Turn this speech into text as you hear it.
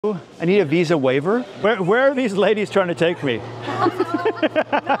I need a visa waiver. Where are these ladies trying to take me?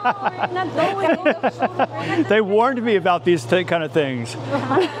 They warned me about these kind of things.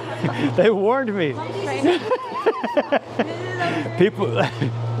 They warned me. People,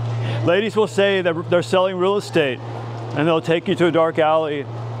 ladies will say that they're selling real estate, and they'll take you to a dark alley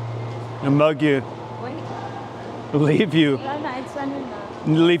and mug you, leave you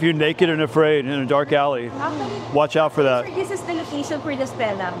naked and afraid in a dark alley. Watch out for that. This is the location for the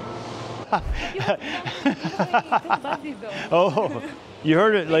Astela. Oh, you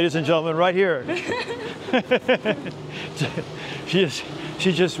heard it, ladies and gentlemen, right here.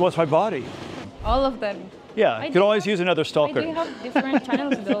 She just wants my body. All of them. Yeah, you could always use another stalker. I do have different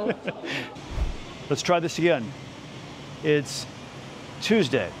channels though. Let's try this again. It's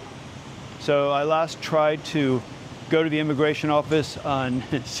Tuesday. So I last tried to go to the immigration office on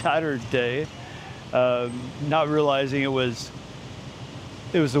Saturday, not realizing it was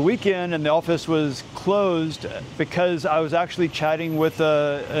the weekend and the office was closed because I was actually chatting with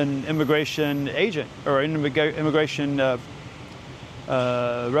an immigration agent or an immigration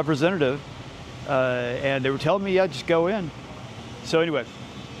representative, and they were telling me, yeah, just go in. So anyway,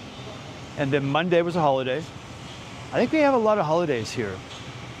 and then Monday was a holiday. I think we have a lot of holidays here,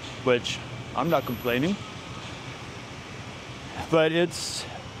 which I'm not complaining. But it's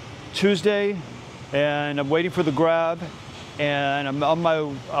Tuesday, and I'm waiting for the grab, and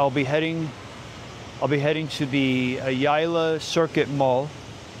I'll be heading to the Ayala Circuit Mall,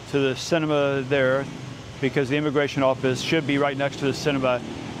 to the cinema there, because the immigration office should be right next to the cinema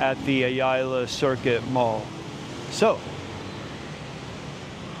at the Ayala Circuit Mall. So,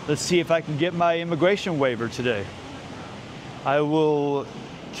 let's see if I can get my immigration waiver today. I will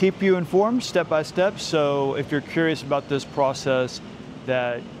keep you informed step by step, so if you're curious about this process,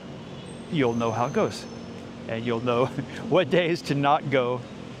 that you'll know how it goes. And you'll know what days to not go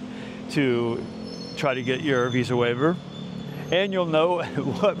to try to get your visa waiver. And you'll know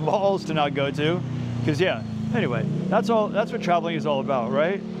what malls to not go to. Because yeah, anyway, that's what traveling is all about,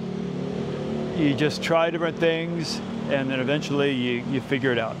 right? You just try different things, and then eventually you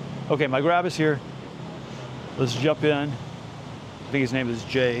figure it out. Okay, my grab is here. Let's jump in. I think his name is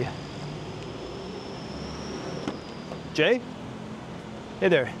Jay. Jay? Hey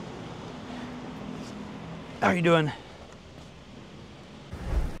there. How are you doing?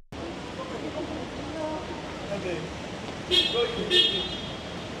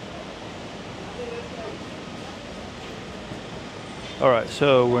 All right,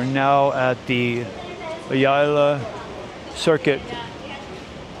 so we're now at the Ayala Circuit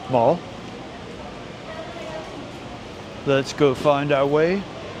Mall. Let's go find our way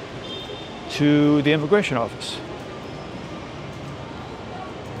to the immigration office.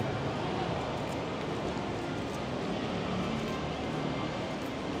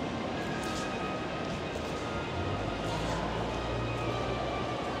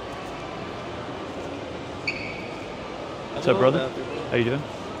 What's up, brother? How you doing?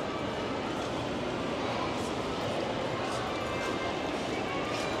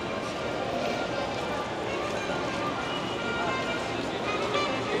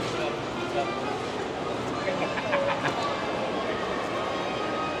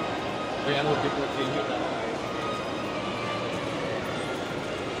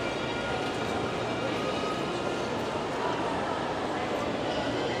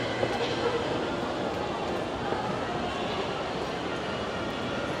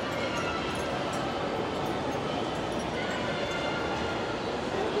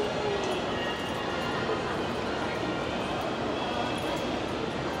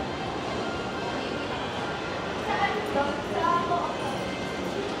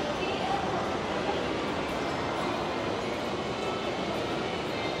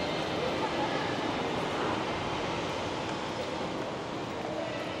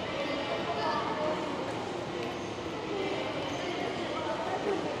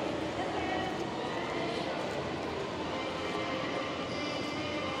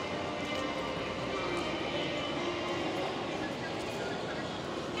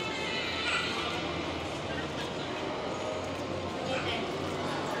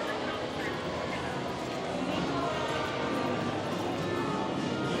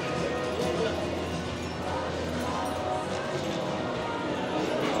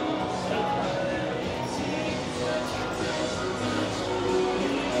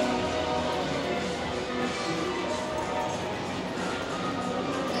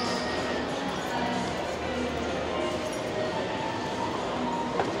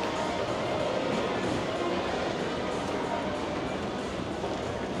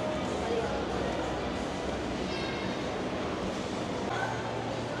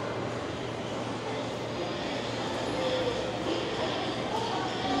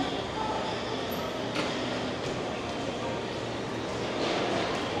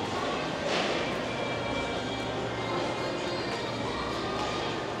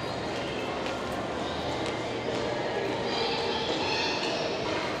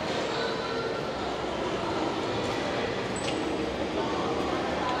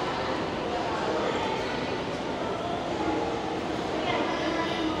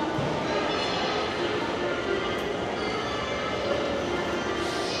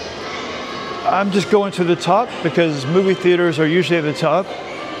 I'm just going to the top because movie theaters are usually at the top.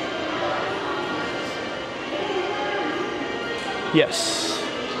 Yes,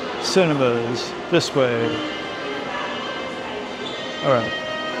 cinemas, this way. All right.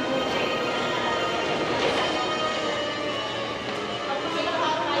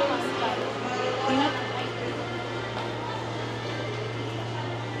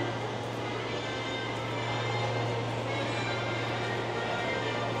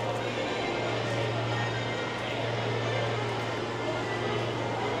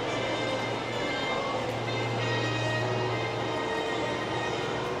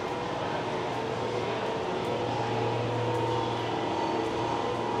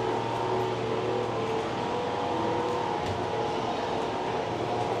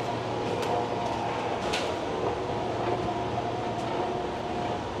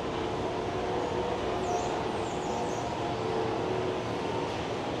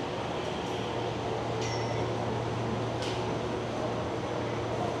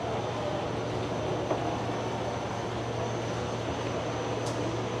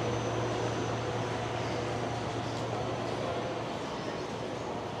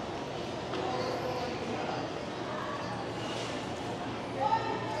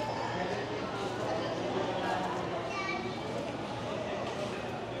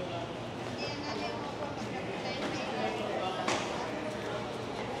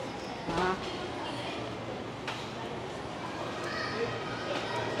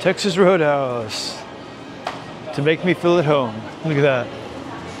 Texas Roadhouse to make me feel at home. Look at that.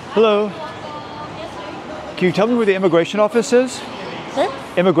 Hello. Can you tell me where the immigration office is? Sir?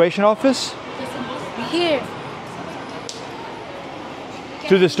 Immigration office? Here.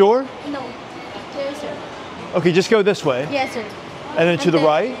 Through this door? No. There, sir. Okay, just go this way. Yes, sir. And then to the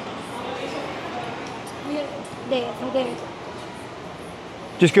right? Here. There.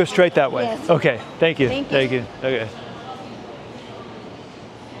 Just go straight that way. Yes. Okay, thank you. Thank you. Thank you. Okay.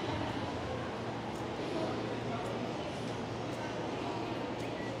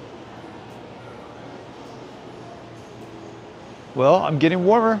 Well, I'm getting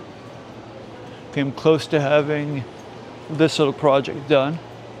warmer. I'm close to having this little project done.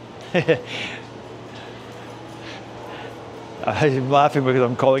 I'm laughing because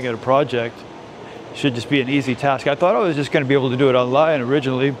I'm calling it a project. It should just be an easy task. I thought I was just going to be able to do it online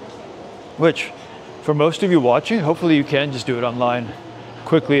originally, which for most of you watching, hopefully you can just do it online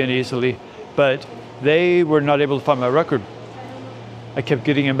quickly and easily. But they were not able to find my record. I kept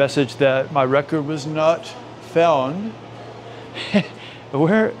getting a message that my record was not found.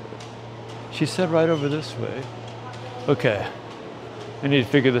 Where? She said right over this way. Okay, I need to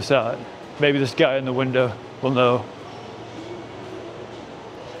figure this out. Maybe this guy in the window will know.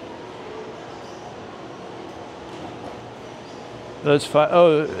 That's fine.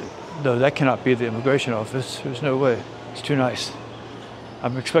 Oh, no, that cannot be the immigration office. There's no way. It's too nice.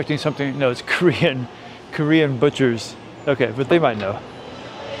 I'm expecting something. No, it's Korean butchers. Okay, but they might know.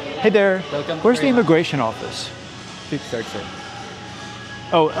 Hey there. Welcome. Where's the immigration office? Fifth third, sir.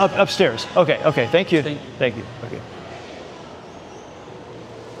 Oh, upstairs. Okay, thank you. Thank you. Okay.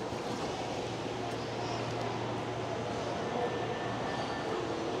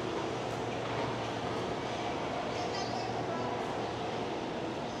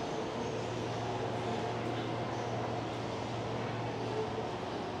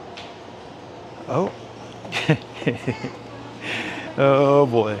 Oh. Oh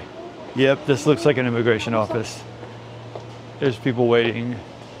boy. Yep, this looks like an immigration office. There's people waiting.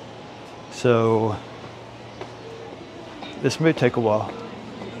 So this may take a while.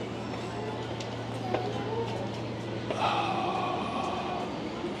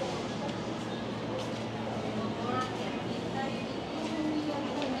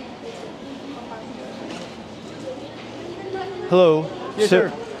 Hello. Yes,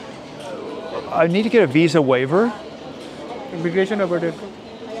 sir. I need to get a visa waiver. Immigration over there.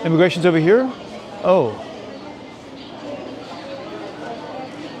 Immigration's over here? Oh.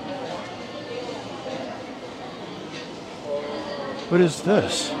 What is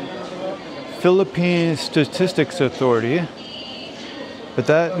this? Philippines Statistics Authority. But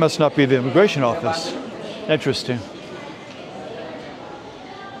that must not be the immigration office. Interesting.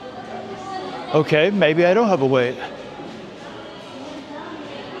 Okay, maybe I don't have a wait.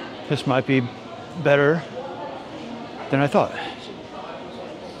 This might be better than I thought.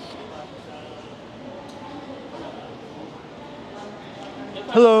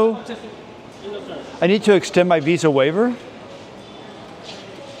 Hello. I need to extend my visa waiver.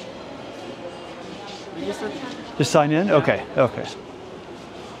 Just sign in? Okay.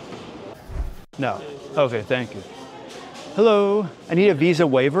 No. Okay, thank you. Hello. I need a visa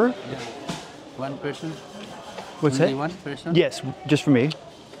waiver. One person? What's Only that? one person? Yes, just for me.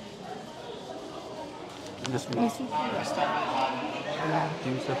 Just one.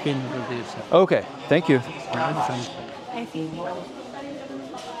 There's a pin for this. Okay, thank you. I see.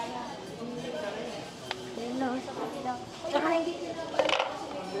 Tsaka hindi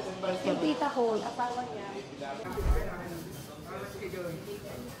yung tita ko, asawa niya.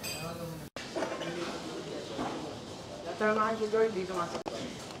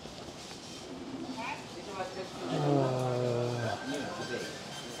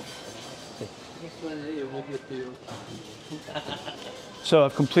 So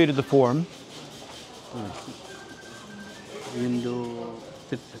I've completed the form. Window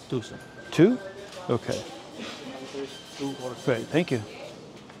 2, sir. 2? Okay, 2 or great, thank you.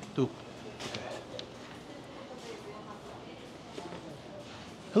 2.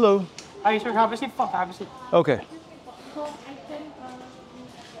 Hello. Hi, sir. Have a seat po. Have a seat. Okay.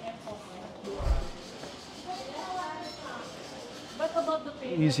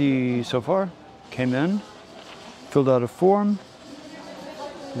 Easy so far. Came in, filled out a form,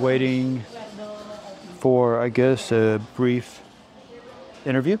 waiting for, I guess, a brief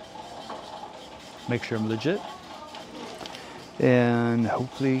interview. Make sure I'm legit. And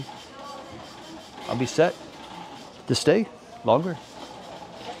hopefully I'll be set to stay longer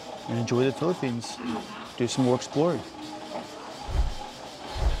and enjoy the Philippines. Do some more exploring.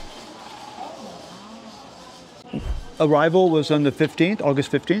 Arrival was on the 15th,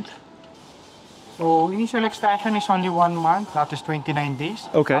 August 15th. So, initial extension is only 1 month. That is 29 days.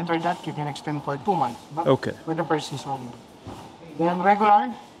 Okay. After that, you can extend for 2 months. But Okay. with the first is only. Then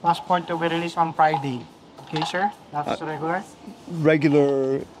regular, passport to be released on Friday. Okay, sir? That is regular.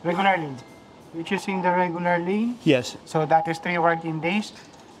 Regular, Regular lane. You're choosing the regular lane. yes. So that is 3 working days.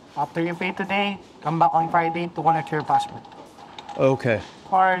 After you pay today, come back on Friday to collect your passport. Okay.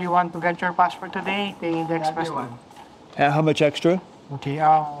 Or you want to get your passport today, pay the express lane. How much extra? Okay,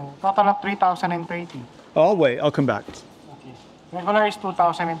 total of 3,030. I'll wait. I'll come back. Okay. Regular is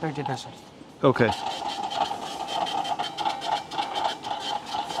 2,030 pesos. Okay.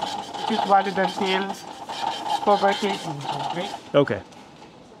 Which is valid until October 13. Okay? Okay.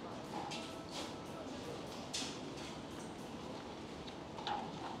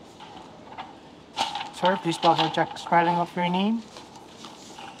 Sir, please double check spelling of your name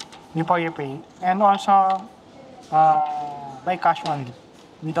before you pay. And also, by cash only.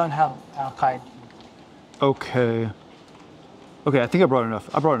 We don't have a card. Okay. Okay, I think I brought enough.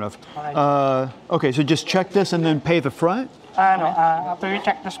 Alright. Okay, so just check this and then pay the front? After you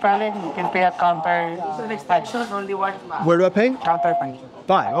check the spelling, you can pay at counter. Only 1 month. Where do I pay? Counter pay.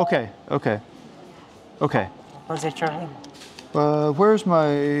 Fine. Okay. Okay. Okay. Position. Where's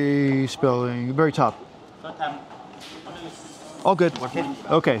my spelling? Very top. All good.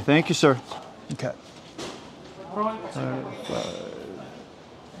 Okay. Thank you, sir. Okay.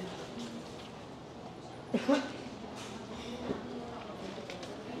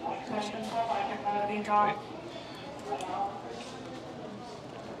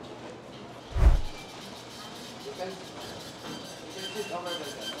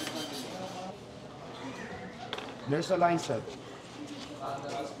 There's a line set.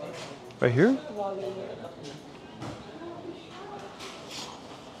 Right here?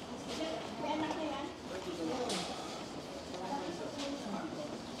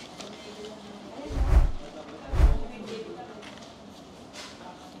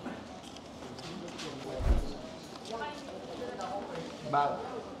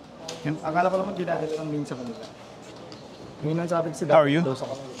 Akala ko naman ginagawa ng link sa kanila. Ngayon ang sabi ko How are you? daw sa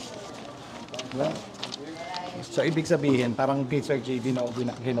kanila. Well, so ibig sabihin, parang kay Sir JD na ako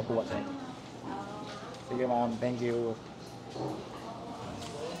ginakuha sa'yo. Sige ma'am, thank you.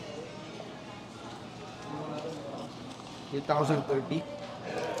 $2,030.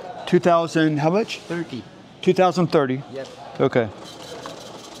 2000, how much? 30. 2030. Yes. Okay.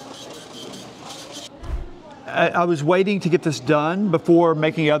 I was waiting to get this done before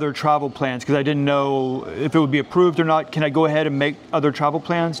making other travel plans because I didn't know if it would be approved or not. Can I go ahead and make other travel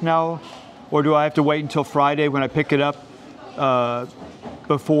plans now? Or do I have to wait until Friday when I pick it up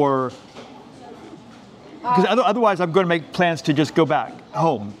before? Because otherwise I'm going to make plans to just go back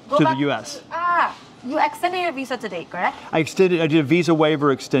home to the US. You extended your visa today, correct? I did a visa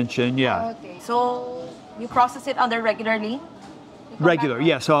waiver extension, yeah. Okay. So you process it under regularly? Regular,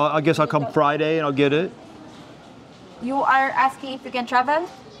 yeah. So I guess I'll come Friday and I'll get it. You are asking if you can travel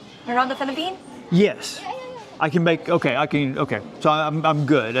around the Philippines? Yes. I can make, okay, okay. So I'm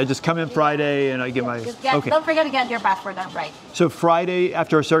good. I just come in Friday and I get my, okay. Don't forget to get your passport on right. So Friday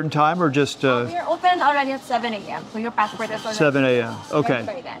after a certain time or just We're open already at 7 a.m. So your passport is already 7 a.m. ready Okay.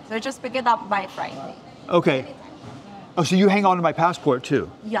 by then. So just pick it up by Friday. Okay. Oh, so you hang on to my passport too?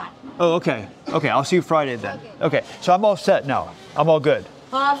 Yeah. Oh, okay. Okay, I'll see you Friday then. Okay, so I'm all set now. I'm all good.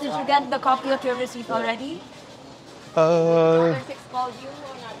 Did you get the copy of your receipt already?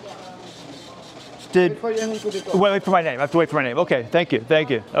 Did wait for my name. I have to wait for my name. Okay, thank you.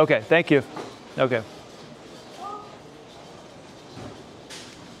 Okay, thank you. Okay.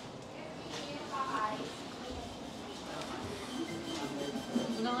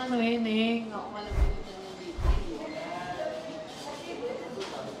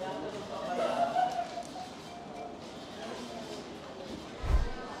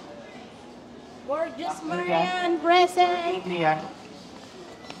 Gorgeous Marianne present. Adrian.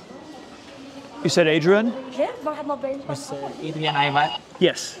 You said Adrian? Yeah, baka mabait pa. Mr. Adrian Ivan.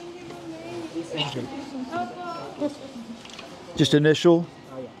 Yes. Thank you. Just initial.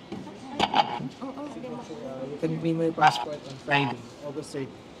 You can bring my passport on Friday, August 30.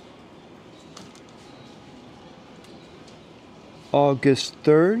 August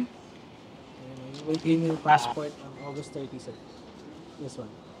 3rd. You will bring your passport on August 30, sir. This one.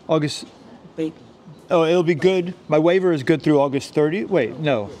 August. Take. Oh, it'll be good. My waiver is good through August 30. Wait,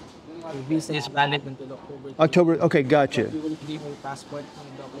 no. Your visa is valid until October 30. October. Okay, gotcha. You will bring your passport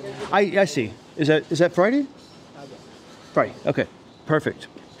and document. I see. Is that Friday? Friday. Okay, perfect.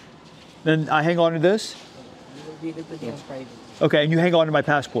 Then I hang on to this. You will be able to do on Friday. Okay, and you hang on to my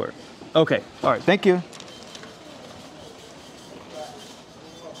passport. Okay. All right. Thank you.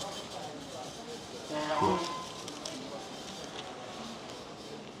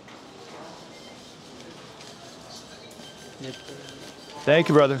 Thank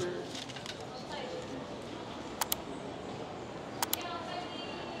you, brother.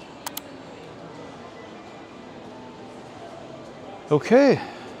 Okay.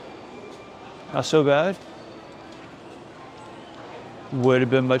 Not so bad. Would have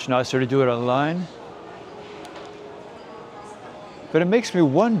been much nicer to do it online. But it makes me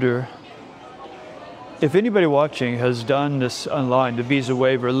wonder if anybody watching has done this online, the visa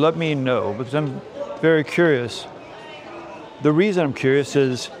waiver, let me know because I'm very curious. The reason I'm curious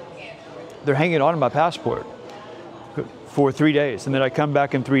is they're hanging on to my passport for 3 days. And then I come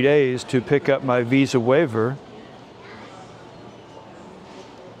back in 3 days to pick up my visa waiver.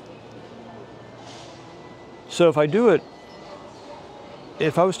 So if I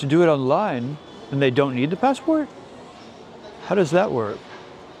was to do it online and they don't need the passport, how does that work?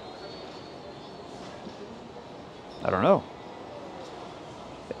 I don't know.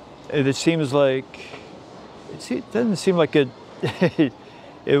 It seems like, it doesn't seem like it,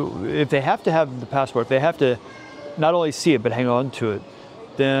 if they have to have the passport, they have to not only see it, but hang on to it,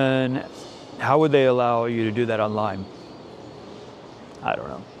 then how would they allow you to do that online? I don't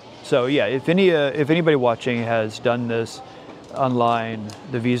know. So yeah, if anybody watching has done this online,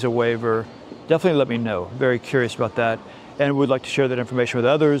 the visa waiver, definitely let me know. Very curious about that, and would like to share that information with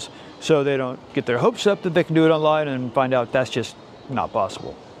others so they don't get their hopes up that they can do it online and find out that's just not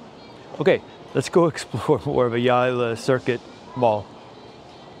possible. Okay, let's go explore more of Ayala Circuit Mall.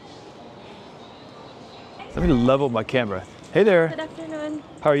 Let me level my camera. Hey there. Good afternoon.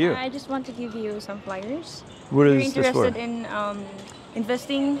 How are you? I just want to give you some flyers. What If is you're this for? interested in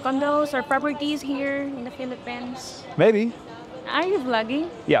investing condos or properties here in the Philippines. Maybe. Are you vlogging?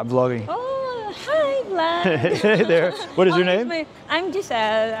 Yeah, I'm vlogging. Oh, hi, vlog. Hey there. What is your name? I'm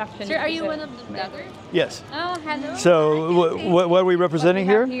Giselle. Afternoon. Sir, are you one of the bloggers? Yes. Oh, hello. So what are we representing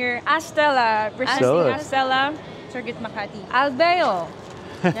here? Here, Astela. Presenting Astela. Astela. Circuit Makati. Alveo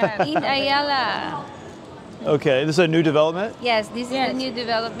Yeah. in Ayala. Okay, this is a new development? Yes, this is a new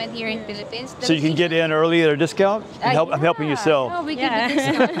development here in Philippines. So you can get in early at a discount? I'm helping you sell. Oh, we Yeah. give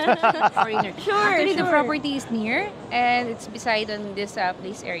the discount for foreigners. Sure, Actually, the sure. property is near and it's beside on this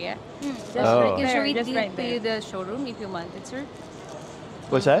place area. Just Oh. I can show There, it just to right you the showroom if you want it, sir.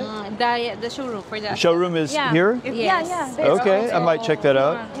 What's that? The showroom for the Showroom is Yeah. here? Yes. Yeah. Okay, I might check that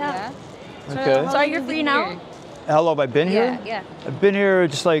out. Yeah. Okay. So are you free now? How long have I been here? Yeah. I've been here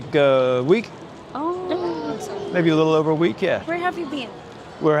just like a week, Oh. maybe a little over a week, yeah. Where have you been?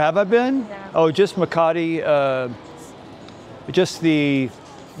 Where have I been? Yeah. Oh, just Makati, just the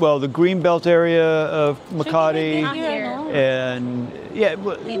Greenbelt area of Makati. Here. And yeah,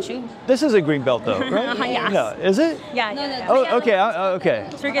 YouTube. this is a Greenbelt though, right? Yes. No, is it? Yeah. No, yeah. Oh, okay, okay.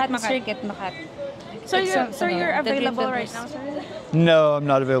 Circuit Makati. Circuit Makati. So you're The available right Greenbelt now, sir? No, I'm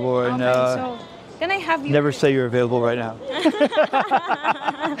not available right now. So Can I have your... Never say you're available right now.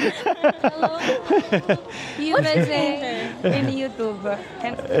 You say in YouTube.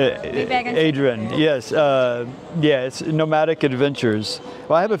 Maybe I can... Adrian, yes. Yeah, it's Nomadic Adventures.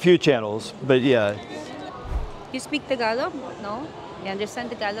 Well, I have a few channels, but yeah. You speak Tagalog? No? You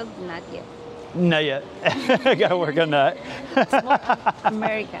understand Tagalog? Not yet. Not yet. I gotta work on that.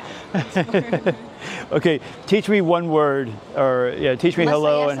 America. Okay, teach me one word, or yeah, teach me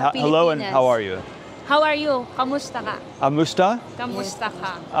hello Masaya and sa hello and how are you? How are you? Kamusta ka? Amusta? Kamusta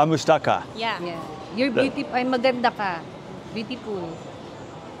ka? Amustaka. Yeah. Yeah. You're beautiful. Ay, maganda ka. Beautiful.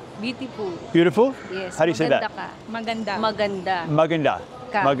 Beautiful. Beautiful? Yes. How do you say maganda that? Ka. Maganda. Maganda. Maganda.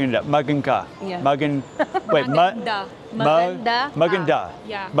 Ka. Maganda. Maganka. Yeah. Wait, Maganda. Maganda. Maganda.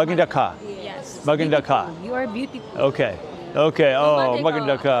 Yeah. Maganda ka. Yes. Maganda ka. You are beautiful. Okay. Okay. Oh,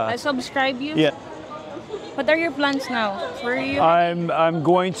 maganda ka. I subscribe you. Yeah. What are your plans now? Where are you? I'm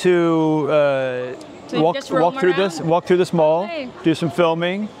going to So just roam walk through this mall, Okay. do some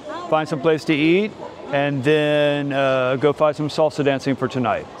filming, find some place to eat, and then go find some salsa dancing for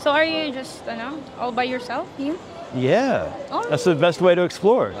tonight. So are you just, all by yourself? You? Yeah, Oh. that's the best way to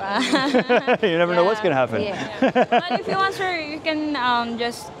explore. You never know what's gonna happen. Yeah. But if you want, sir, you can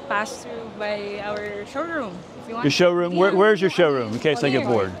just pass through by our showroom. If you want. Your showroom? Where's your showroom? In case I get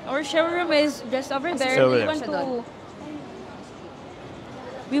Here. bored. Our showroom is just over there. Over we there.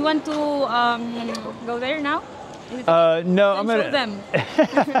 want to go there now? No, I'm Then show gonna. them.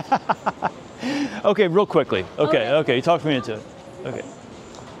 Okay, real quickly. Okay, Okay. okay, you talked me into it. Okay.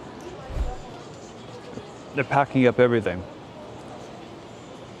 They're packing up everything.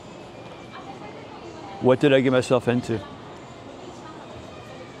 What did I get myself into?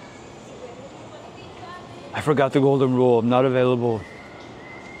 I forgot the golden rule. I'm not available.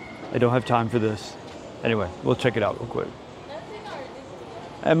 I don't have time for this. Anyway, we'll check it out real quick.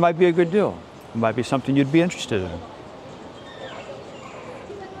 It might be a good deal. It might be something you'd be interested in.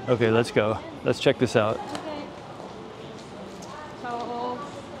 Okay, let's go. Let's check this out. So,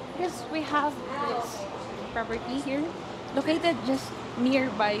 because we have this property here, located just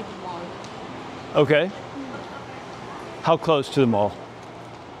nearby the mall. Okay. How close to the mall?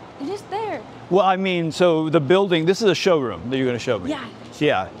 Just there. Well, I mean, so the building, this is a showroom that you're going to show me. Yeah.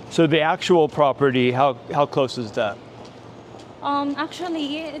 Yeah. So the actual property, how close is that?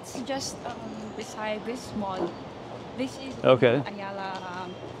 Actually, it's just beside this mall. This is Okay. Ayala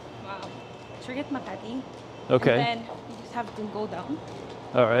Circuit Makati. Okay. And then you just have to go down.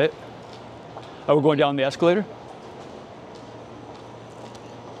 All right. Oh, we're going down the escalator?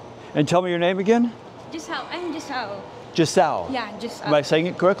 And tell me your name again? Giselle. I'm Giselle. Giselle. Yeah, Giselle. Am I saying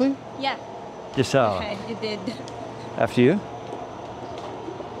it correctly? Yeah. Giselle. Okay, you did. After you.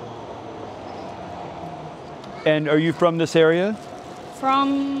 And are you from this area?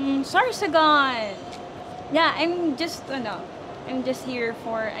 From Sorsogon. Yeah, I'm just I've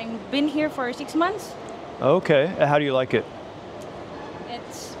been here for 6 months. Okay. And how do you like it?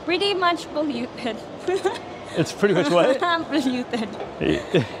 It's pretty much polluted. It's pretty much what? Polluted.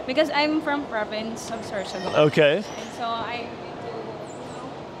 Because I'm from province of Sorsogon. Okay. And so I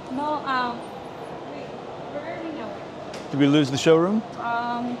wait, where are we now? Did we lose the showroom?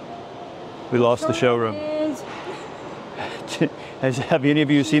 We lost the showroom. Is Have any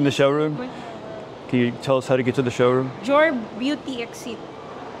of you seen the showroom? Can you tell us how to get to the showroom? Jor Beauty Exit.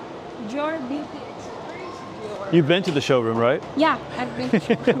 Jor Beauty Exit. Where is Jor? You've been to the showroom, right? Yeah, I've been.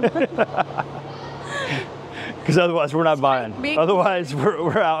 Because otherwise we're not buying. big. Otherwise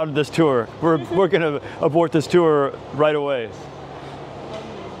we're out on this tour. We're going to abort this tour right away.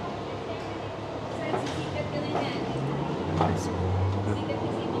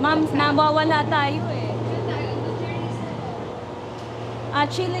 Ma'am, nawawala tayo eh.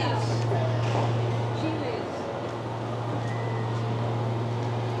 Chili's. Chili's.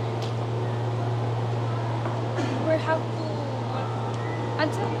 We have to...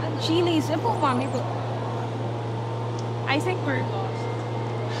 Chili's. Ito, mami po. I think we're lost.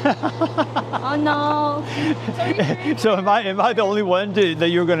 Oh no. Sorry, sir. So am I the only one that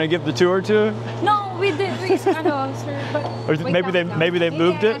you're going to give the tour to? No, we did. Sir, but Or maybe they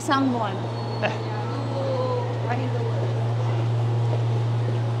moved it? Someone.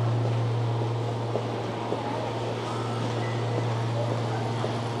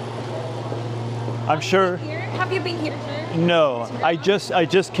 I'm sure. Have you been here, sir? No, I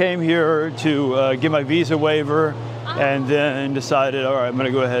just came here to get my visa waiver, and then decided, all right, I'm going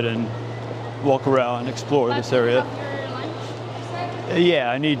to go ahead and walk around, explore this area.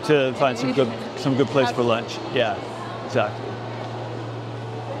 Yeah, I need to find some good place for lunch. Yeah, exactly.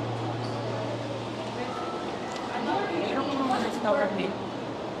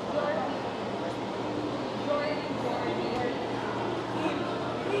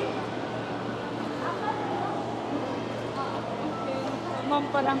 mom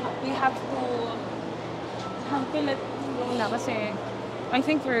parang we have to let muna kasi I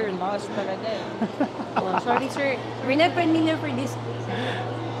think we're lost talaga eh. Oh, sorry sir, we're not familiar for this place.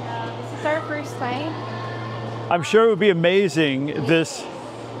 This is our first time. I'm sure it would be amazing, this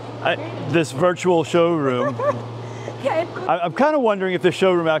virtual showroom. Yeah, I'm kind of wondering if the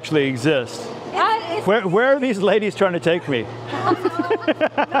showroom actually exists. Where are these ladies trying to take me? we're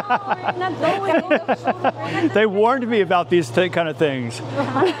not going. They warned me about these kind of things.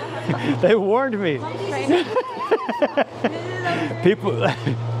 They warned me. People,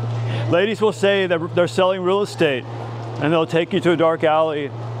 ladies will say that they're selling real estate, and they'll take you to a dark alley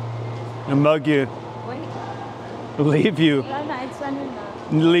and mug you, leave you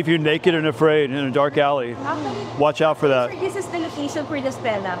naked and afraid in a dark alley. Watch out for that. This is the location for the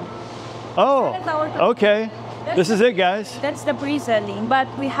Astela. Oh, okay. This is it, guys. That's the pre-selling, but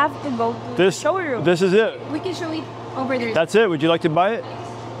we have to go to the showroom. This is it. We can show it over there. That's it. Would you like to buy it?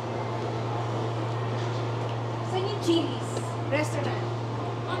 Chili's restaurant.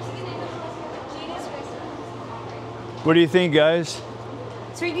 What do you think, guys?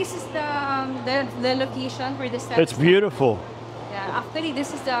 Sir, this is the location for the Astela. It's beautiful. Yeah, actually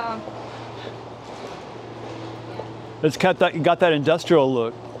this is the. It's got that industrial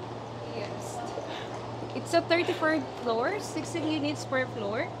look. Yes. It's a 34 floors, 16 units per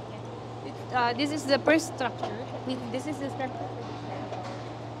floor. This is the first structure. This is the structure.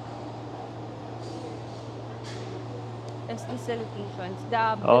 That's the locations.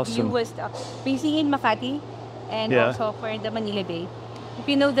 The view was facing in Makati and also for the Manila Bay. If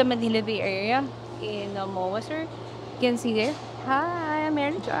you know the Manila Bay area in MOA, sir, you can see there. Hi, I'm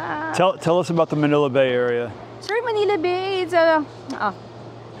Erica. Tell us about the Manila Bay area. Sir, Manila Bay is a...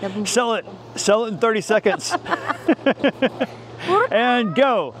 Sell it in 30 seconds. And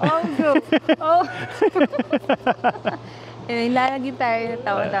go. Oh, go. Oh. Lalagyan tayo ng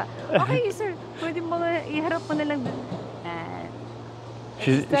tawa. Okay, sir. Pwede mo iharap mo na lang dun.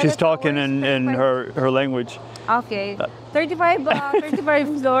 She's talking in her language. Okay. 35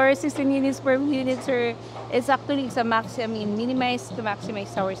 floors, 16 units per unit, sir. It's actually minimize to maximize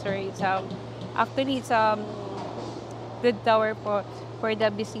tower, sir. It's actually it's good tower for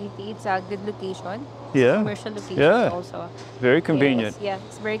the vicinity. It's a good location. Yeah. Commercial location also. Very convenient. Yes,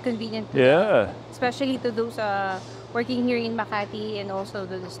 it's very convenient. Especially to those working here in Makati and also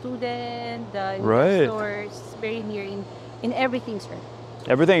the student, the investors. It's very near in everything, sir.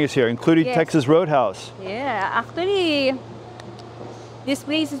 Everything is here, including Texas Roadhouse. Yeah, actually, this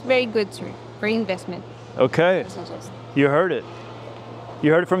place is very good, sir, for investment. Okay. You heard it. You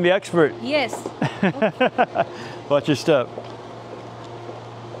heard it from the expert. Yes. Watch your step.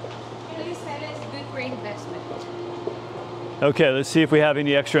 This area is good for investment. Okay, let's see if we have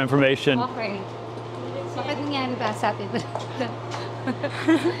any extra information. Okay. Bakit nangyari ba sa atin?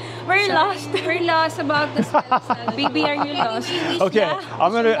 We're lost about this. Baby, are you lost? Okay,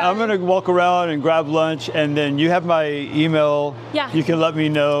 I'm gonna walk around and grab lunch, and then you have my email. Yeah. You can let me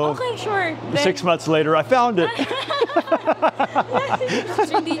know. Okay, sure. 6 months later, I found it.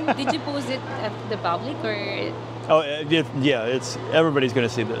 So did you post it at the public or? Oh yeah, it's everybody's gonna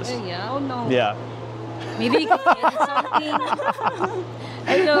see this. Yeah. Oh no. Yeah. Maybe you can get something.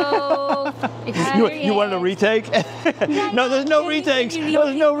 Hello. You wanted a retake? No, there's no retakes.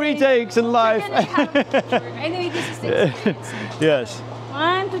 There's no retakes in life. Anyway, this is the Yes.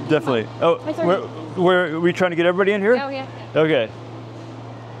 1, 2, 3. Definitely. Oh, are we trying to get everybody in here? Oh, yeah. Okay.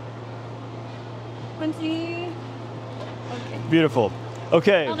 Okay. Beautiful.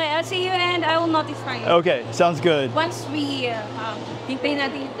 Okay. Okay, I'll see you and I will notify you. Okay, sounds good. Once we hintay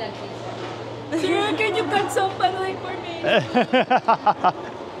natin yung dati. Sir, can you cut some panoy for me?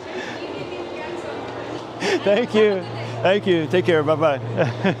 Thank you. Thank you. Take care. Bye-bye.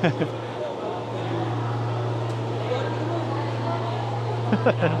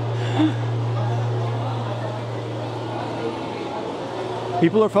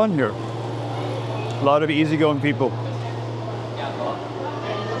 People are fun here. A lot of easygoing people.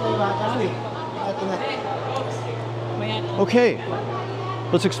 Okay,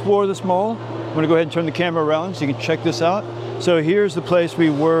 let's explore this mall. I'm gonna go ahead and turn the camera around so you can check this out. So here's the place we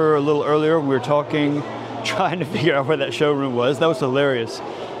were a little earlier. We were talking, trying to figure out where that showroom was. That was hilarious.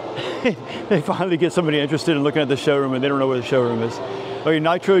 They finally get somebody interested in looking at the showroom and they don't know where the showroom is. Okay,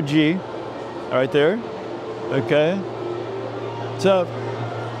 Nitro G, right there. Okay. What's up?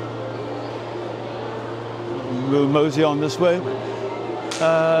 We'll mosey on this way.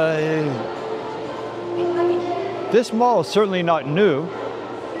 This mall is certainly not new,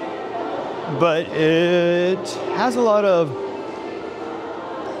 but it has a lot of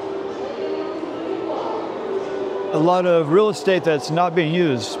a lot of real estate that's not being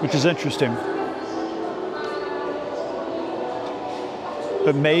used, which is interesting.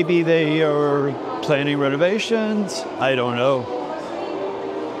 But maybe they are planning renovations. I don't know.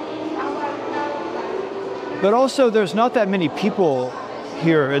 But also, there's not that many people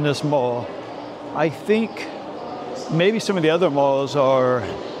here in this mall. I think maybe some of the other malls are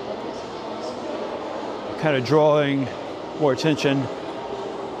kind of drawing more attention,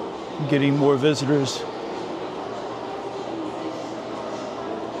 getting more visitors.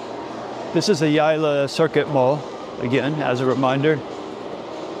 This is the Ayala Circuit Mall, again, as a reminder,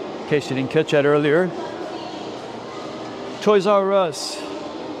 in case you didn't catch that earlier. Toys R Us,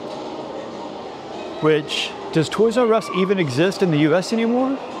 which, does Toys R Us even exist in the US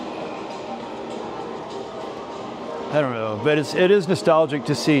anymore? I don't know, but it is nostalgic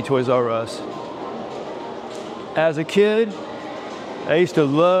to see Toys R Us. As a kid, I used to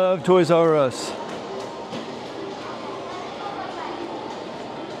love Toys R Us.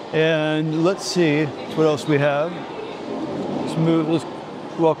 And let's see what else we have. Let's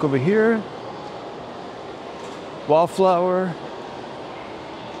walk over here. Wallflower.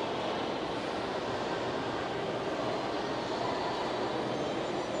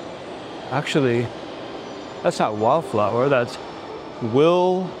 Actually, that's not Wildflower, that's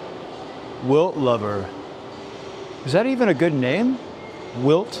Wilt Lover. Is that even a good name?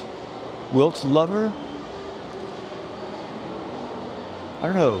 Wilt Lover? I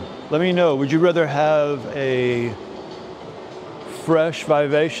don't know. Let me know. Would you rather have a fresh,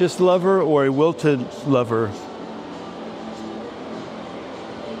 vivacious lover or a wilted lover?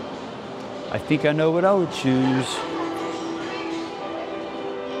 I think I know what I would choose.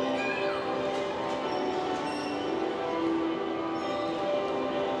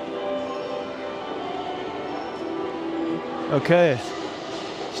 Okay,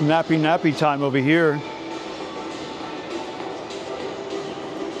 it's nappy time over here.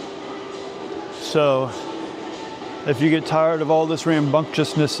 So, if you get tired of all this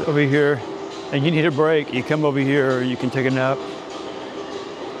rambunctiousness over here and you need a break, you come over here or you can take a nap.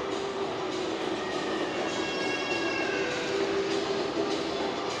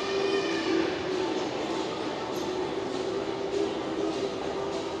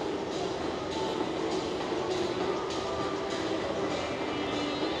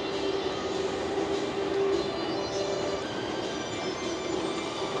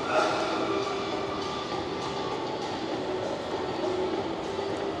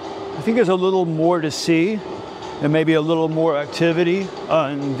 I think there's a little more to see and maybe a little more activity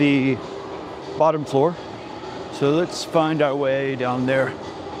on the bottom floor. So let's find our way down there.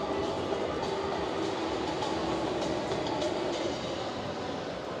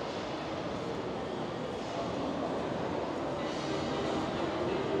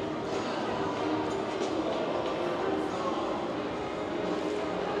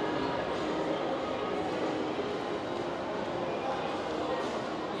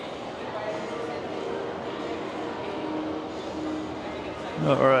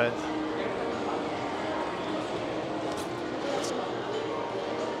 All right.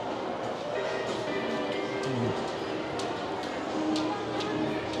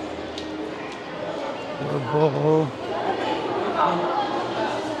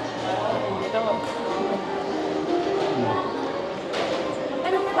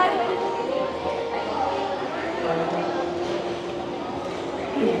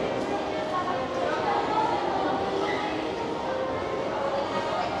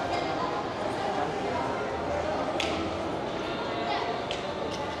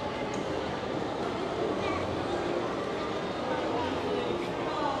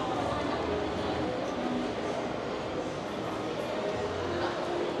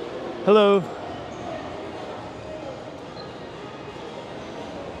 Hello.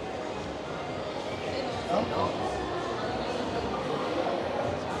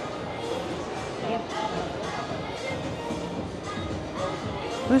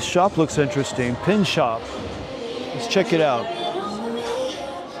 This shop looks interesting. Pin shop. Let's check it out.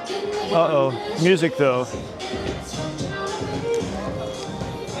 Uh-oh. Music though.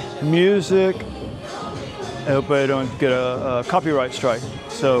 Music. I hope I don't get a copyright strike.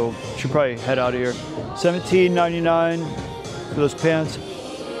 So should probably head out of here. $17.99 for those pants.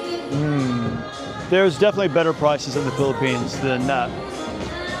 There's definitely better prices in the Philippines than that.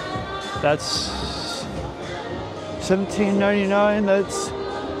 That's $17.99. That's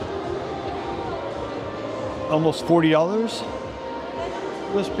almost $40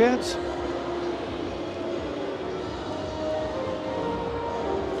 for those pants.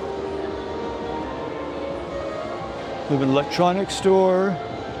 We have an electronics store.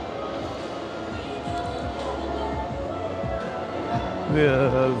 We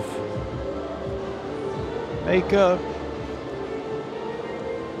have makeup.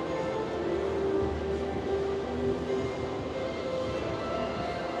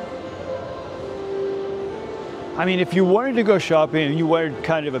 I mean, if you wanted to go shopping and you wanted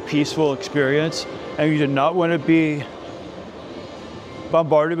kind of a peaceful experience and you did not want to be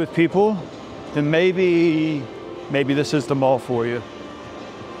bombarded with people, then maybe this is the mall for you,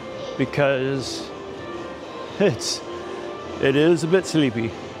 because it is a bit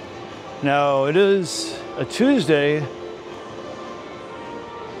sleepy. Now, it is a Tuesday.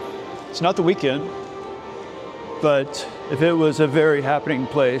 It's not the weekend, but if it was a very happening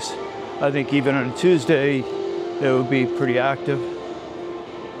place, I think even on a Tuesday, it would be pretty active.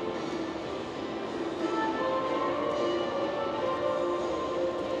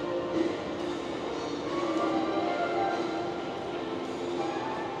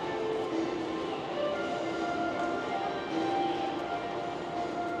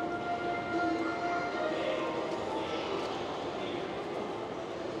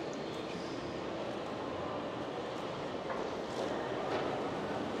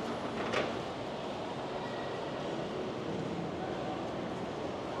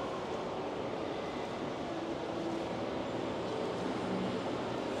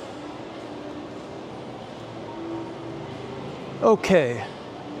 Okay,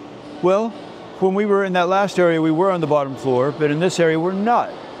 well, when we were in that last area, we were on the bottom floor, but in this area, we're not.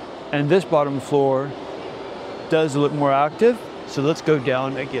 And this bottom floor does look more active, so let's go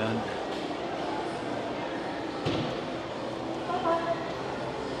down again.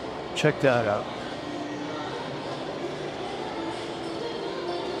 Check that out.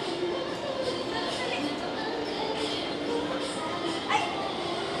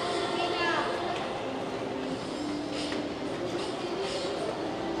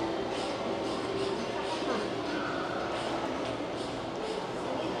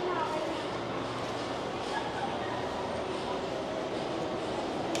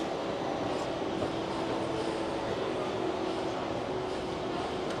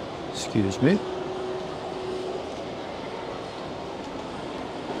 Excuse me.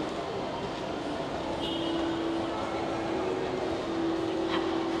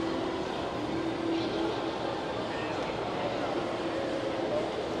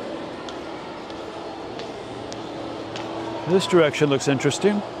 This direction looks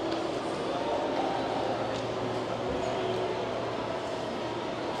interesting.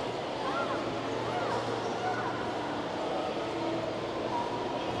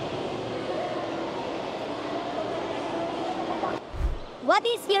 What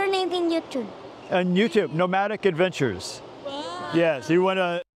is your name in YouTube? On YouTube, Nomadic Adventures. Wow. Yes, you want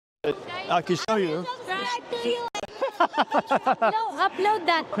to, I can show you. Subscribe to you. No, upload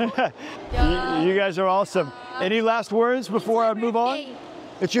that. You guys are awesome. Any last words before I move on?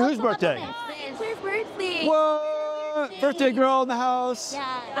 It's your whose birthday? It's her birthday. Whoa! Birthday girl in the house.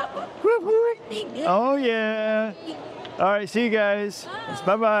 Yeah. Oh yeah. All right, see you guys.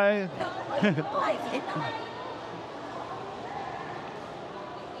 Bye-bye.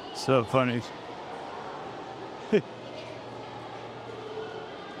 So funny.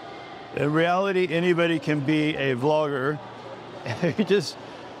 In reality, anybody can be a vlogger. You just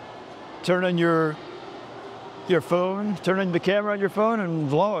turn on your phone, turn on the camera on your phone and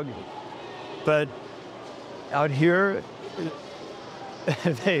vlog. But out here,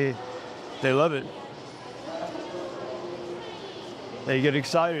 they love it. They get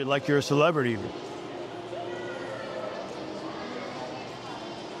excited like you're a celebrity.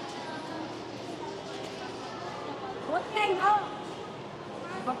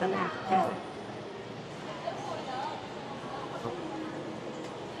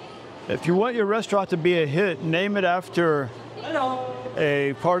 If you want your restaurant to be a hit, name it after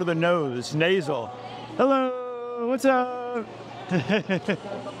a part of the nose, nasal. Hello, what's up?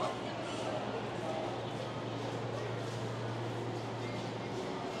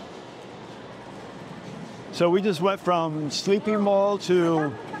 So we just went from sleepy mall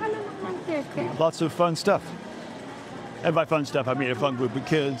to lots of fun stuff. And by fun stuff, I mean a fun group of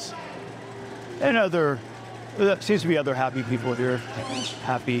kids and there seems to be other happy people here,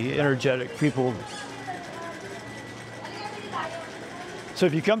 happy, energetic people. So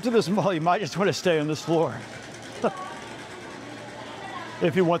if you come to this mall, you might just want to stay on this floor.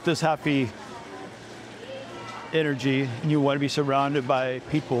 If you want this happy energy and you want to be surrounded by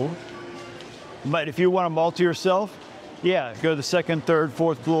people. But if you want them all to yourself, yeah, go to the second, third,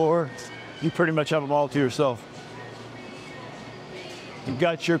 fourth floor. You pretty much have them all to yourself. You've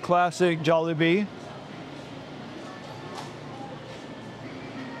got your classic Jollibee.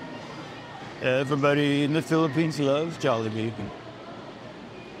 Everybody in the Philippines loves Jollibee.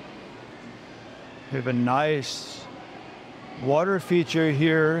 We have a nice water feature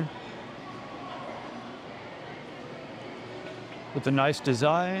here with a nice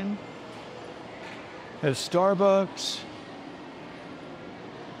design. Has Starbucks.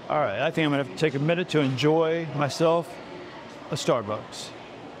 All right, I think I'm gonna have to take a minute to enjoy myself a Starbucks.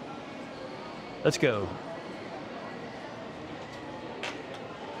 Let's go.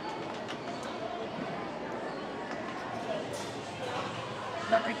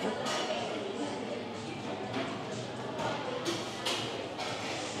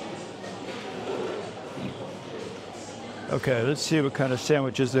 Okay, let's see what kind of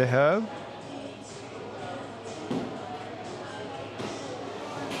sandwiches they have.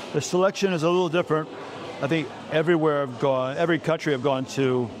 The selection is a little different. I think everywhere I've gone, every country I've gone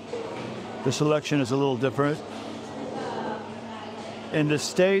to, the selection is a little different. In the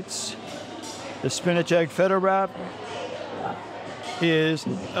States, the spinach egg feta wrap is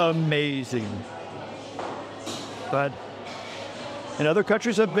amazing. But in other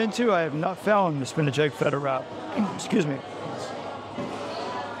countries I've been to, I have not found the spinach egg feta wrap. Excuse me.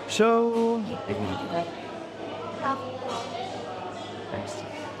 So,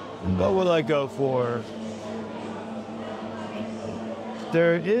 what will I go for?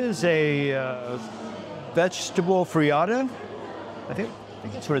 There is a vegetable frittata. I think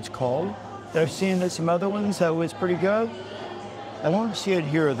that's what it's called. I've seen some other ones that was pretty good. I don't see it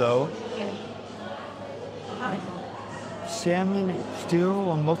here though. Salmon stew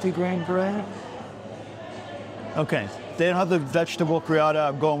on multigrain bread. Okay, they don't have the vegetable frittata.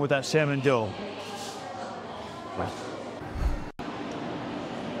 I'm going with that salmon dill.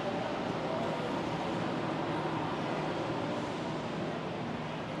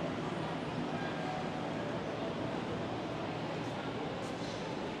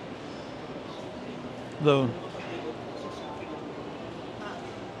 Hello.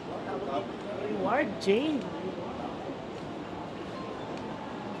 You are Jane.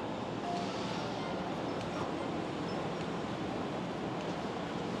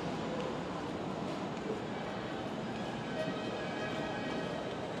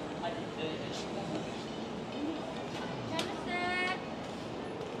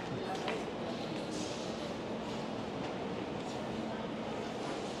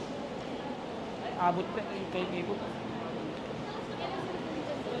 Abot ka kay ko.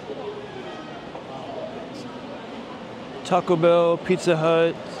 Taco Bell, Pizza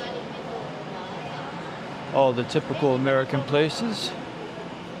Hut, all the typical American places.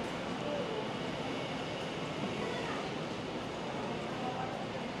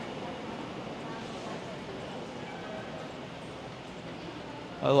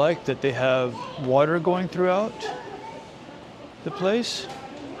 I like that they have water going throughout the place.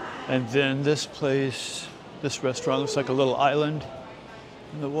 And then this place, this restaurant looks like a little island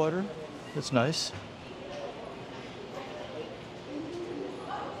in the water. That's nice.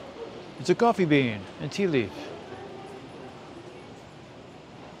 It's a coffee bean and tea leaf.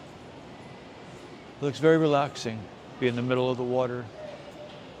 It looks very relaxing, be in the middle of the water.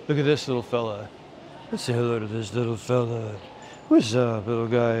 Look at this little fella. Let's say hello to this little fella. What's up, little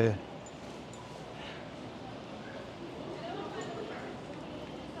guy?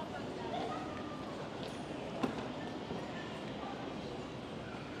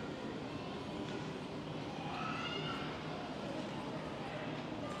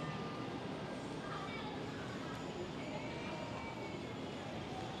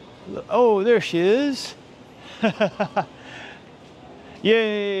 Oh, there she is.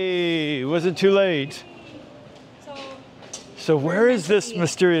 Yay, wasn't too late. So where is this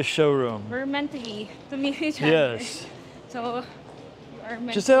mysterious showroom? We're meant to meet each other. Yes. So we are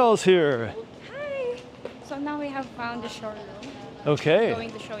meant Giselle's here. Hi. So now we have found the showroom. Okay. I'm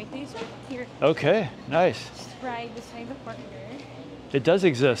going to show it to you here. Okay, nice. Just right beside the partner. It does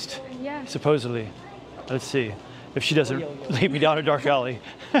exist, Yeah. supposedly. Let's see if she doesn't lead me down a dark alley.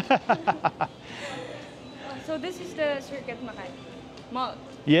 So this is the Circuit Mall.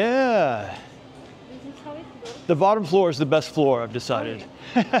 Yeah. This is how it goes. The bottom floor is the best floor, I've decided.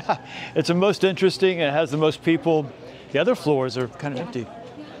 It's the most interesting and it has the most people. The other floors are kind of empty.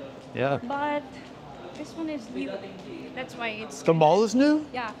 Yeah. But this one is new. That's why it's... The mall is new?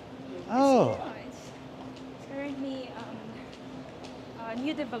 Yeah. Oh. It's currently a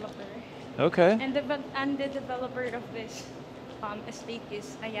new developer. Okay. And the developer of this estate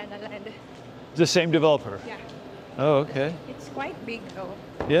is Ayala Land. The same developer? Yeah. Oh, okay. It's quite big though.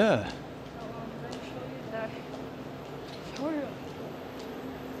 Yeah. So I'm going to show you the showroom.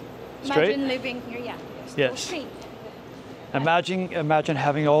 Straight? Imagine living here, yeah. Yes. Straight. Imagine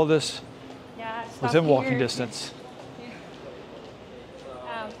having all this Yeah, stuff within walking here. distance.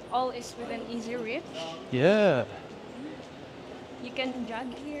 All wall is with an easy reach. Yeah. You can jog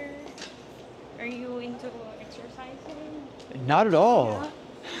here. Are you into exercising? Not at all.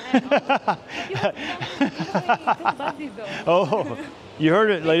 Good body though. Oh, you heard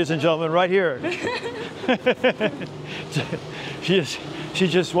it, ladies and gentlemen, right here. she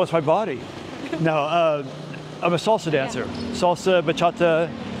just wants my body. No, I'm a salsa dancer. Salsa, bachata.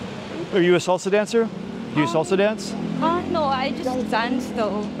 Are you a salsa dancer? Do you salsa dance? No, I just dance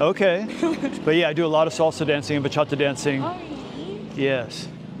though. Okay. But yeah, I do a lot of salsa dancing and bachata dancing. Oh, really? Yes.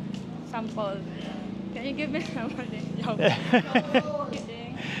 Sample. Can you give me some of this? No.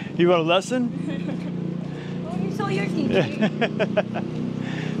 Kidding. You want a lesson? Oh, so you're teaching.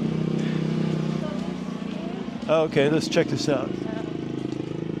 Okay, let's check this out. It's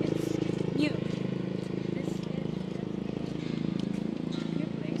new. This is new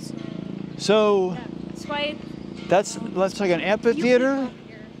place. So Yeah, it's quite. that's like an amphitheater.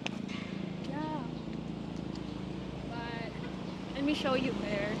 Yeah. But let me show you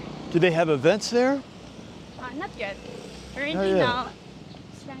there. Do they have events there? Not yet. Oh, Currently yeah. now,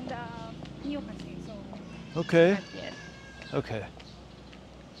 it's kind of new kasi, so Okay. not yet. Okay.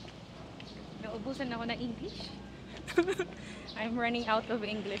 Naubusan ako ng English. I'm running out of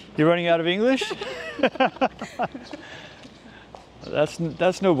English. You're running out of English?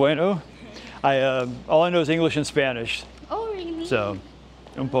 That's no bueno. All I know is English and Spanish. Oh, really? So,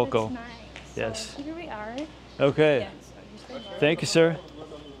 un poco. That's nice. Yes. So here we are. Okay. Yeah, so just like that. Thank you, sir.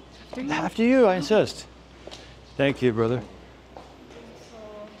 After you, I insist. Thank you, brother. So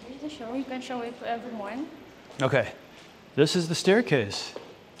here's the show. You can show it to everyone. Okay. This is the staircase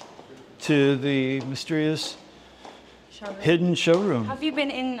to the mysterious Showroom. hidden showroom. Have you been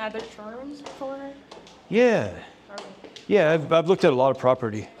in other showrooms before? Yeah. Yeah, I've looked at a lot of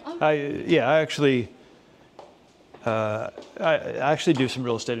property. I actually do some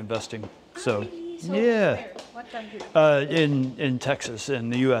real estate investing. So, Really? So yeah, where? What country? in Texas, in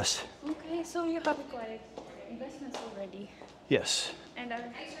the U.S. Okay, so you have quite investments already. Yes. And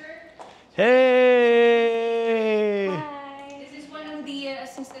Hey. Hi. This is one of the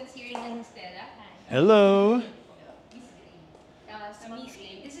assistants here in Astela. Hello. Miss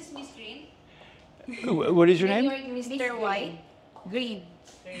Green. This is Miss Green. What is your Then name? you're Mr. White. Green.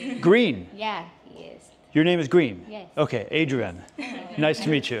 Green. Yeah, yes. Your name is Green. Yes. Okay, Adrian. Nice to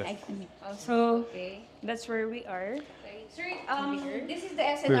meet you. so Okay. that's where we are. Sir, this is the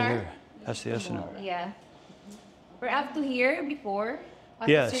We're SNR. here. That's the SNR. Yeah. We're up to here before. On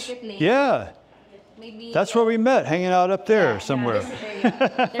the Yes. circuit lane. Yeah. Maybe. That's where we met, hanging out up there somewhere.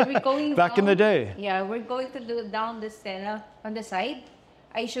 Then we're going Back in the day. Yeah, we're going to do down the Stella on the side.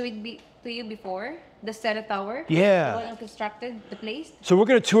 I showed it to you before, the Stella Tower. Yeah. The one constructed, the place. So we're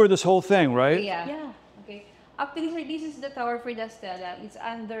going to tour this whole thing, right? Yeah. Yeah. Okay. Actually, sir, this is the tower for the Stella. It's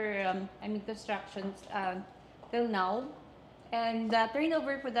under, construction till now. And the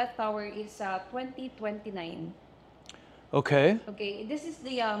turnover for that tower is 2029. Okay. Okay, this is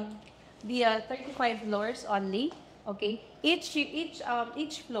the 35 floors only. Okay, each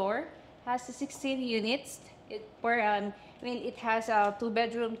floor has 16 units. It has a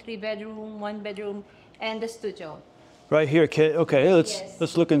 2-bedroom, 3-bedroom, 1-bedroom, and a studio. Right here, kid. Okay, Yes.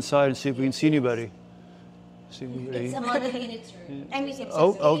 let's look inside and see if we can see anybody. See anybody? It's among the units, sir. I mean,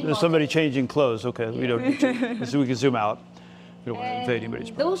 it's There's somebody changing clothes. Okay, we don't. So we can zoom out. We don't want to invade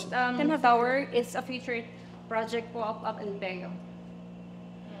anybody's privacy. Those tower is a future project for up Alveo.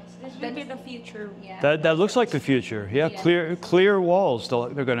 This will be the future. Yeah. That looks like the future. Yeah, clear walls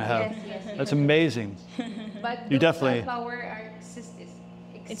they're going to have. Yes. That's amazing. But You those, definitely- tower are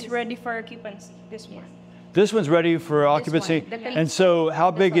It's ready for occupancy. This one. This one's ready for occupancy. The And so, how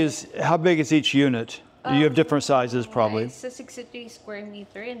big is each unit? You have different sizes, probably. It's a 63 square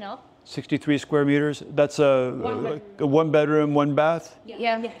meter enough. 63 square meters. That's a 1-bedroom, 1-bath.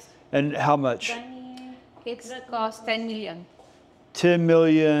 Yeah. Yes. And how much? It's cost 10 million. 10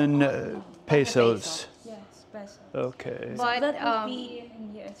 million pesos. Yes, peso. Okay. But That would be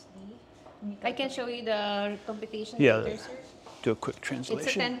in USD. I can show you the computation Yeah. later, sir. Do a quick It's a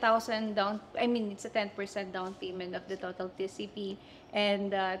translation. 10,000 down. It's a 10% down payment of the total TCP,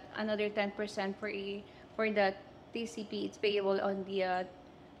 and another 10% for the TCP. It's payable on the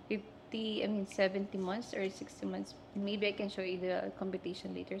 70 months or 60 months. Maybe I can show you the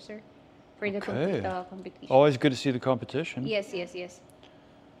computation later, sir. For the Okay. computation. Always good to see the competition. Yes.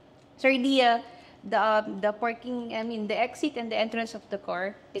 Sir, the parking, the exit and the entrance of the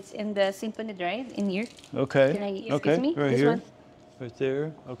car, it's in the Symphony Drive in here. Okay. Can I, excuse Okay. me? Right This here. one? Right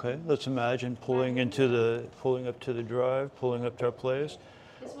there. Okay. Let's imagine pulling up to the drive, pulling up to our place.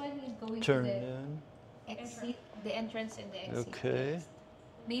 This one is going Turn to in. the exit, the entrance and the exit. Okay.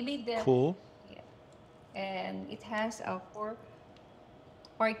 maybe the Cool. and it has a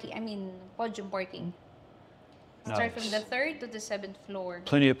podium parking. Start from the Nice. 3rd to the 7th floor.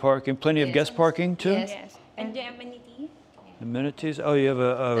 Plenty of parking, plenty of Yes. guest parking too? Yes. Yes. And the amenity? Amenities. Oh, you have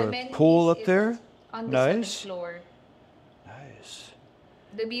The a amenities pool up is there? on the 7th Nice. floor. Nice.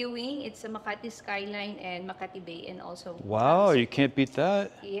 The viewing, it's a Makati skyline and Makati Bay, and also Wow, you can't beat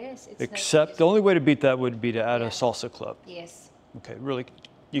that. yes, it's Except the only way to beat that would be to add a salsa club. yes. Okay, really,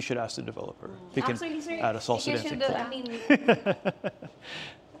 you should ask the developer. He can Actually, sir, add a salsa you dancing should, club.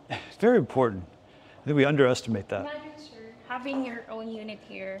 It's very important. I think we underestimate that. Imagine, sir, having your own unit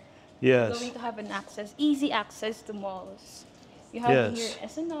here. Yes. Going to have an easy access to malls. You have Yes. here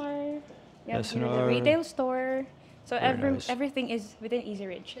SNR, you have here the SNR. retail store. So Very nice. everything is within easy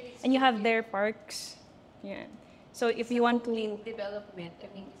reach. And you have their parks. Yeah. So if you want to, Development, I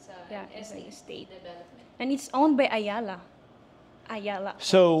mean, it's yeah, an it's an estate. development. And it's owned by Ayala. Ayala.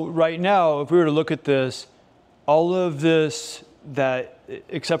 So right now, if we were to look at this, all of this that,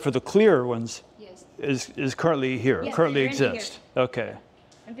 except for the clear ones, Yes. is currently here, Yes, currently currently here. exists. Okay,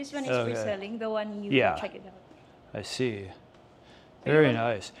 And this one is Okay. for selling, the one you Yeah. can check it out. I see. Very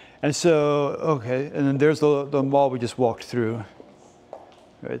nice. And so, okay, and then there's the mall we just walked through,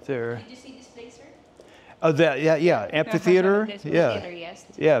 right there. Did you see this place, sir? Oh, that, yeah, amphitheater, This yeah, Theater, yes.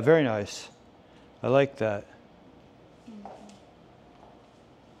 yeah, very nice. I like that.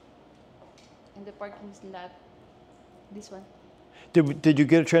 And the parking lot, this one. Did you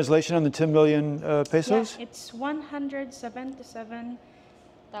get a translation on the 10 million pesos? Yeah, it's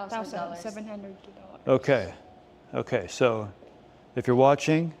 $177,702. Okay, okay, so if you're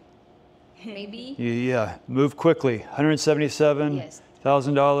watching, Maybe. yeah, move quickly. $177,000, Yes.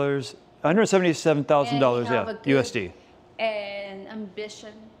 $177,000, And you have yeah, a good- USD. And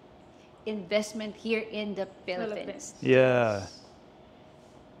ambition investment here in the Philippines. Yeah,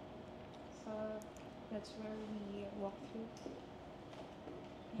 So that's where we walk through.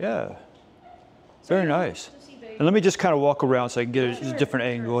 yeah, very nice. And let me just kind of walk around so I can get a different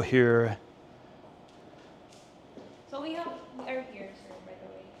angle here. So we are here, sir, by the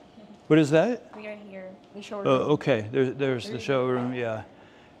way. What is that? We are here. The showroom. Oh, okay, there's the showroom, yeah.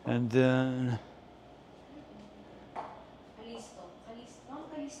 And then,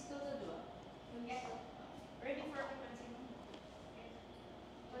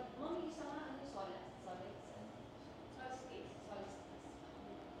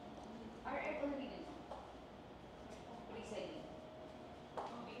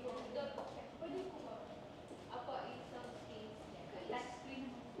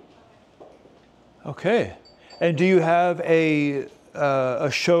 okay. And do you have a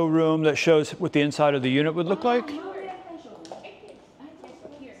showroom that shows what the inside of the unit would look like?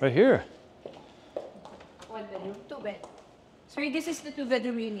 Right here. 1 bedroom, 2 bed. Sorry, this is the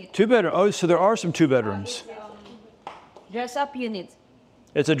 2-bedroom unit. 2 bedroom. Oh, so there are some 2 bedrooms. Dress up unit.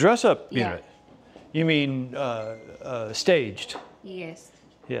 It's a dress-up Yeah. unit. You mean staged? Yes.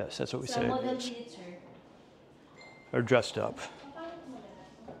 Yes, that's what we So say. model unit, sir. Or dressed up.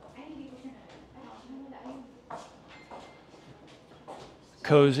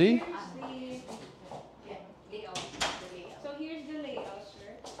 Cozy. So here's the layout,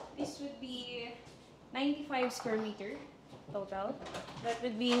 sir. This would be 95 square meter total. That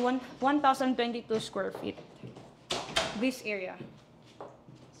would be 1,022 square feet. This area.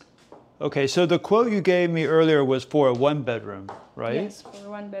 Okay, so the quote you gave me earlier was for a 1 bedroom, right? Yes, for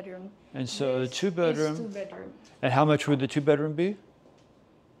 1 bedroom. And so the This is 2 bedroom. 2 bedroom. And how much would the 2 bedroom be?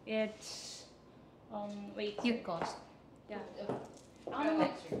 It's wait. Your cost. Yeah.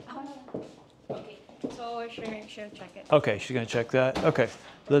 Okay. So she'll check it. Okay, she's gonna check that. Okay,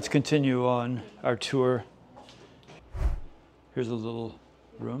 let's continue on our tour. Here's a little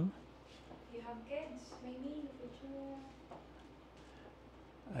room. You have kids, maybe in the future.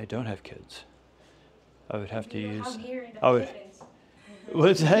 I don't have kids. I would have to You use. have here in the Oh, Philippines.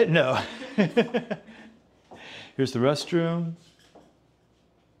 what's that? No. Here's the restroom.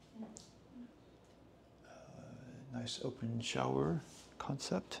 Nice open shower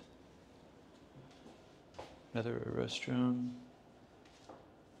concept. Another restroom.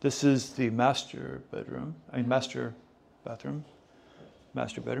 This is the master bedroom. Master bathroom.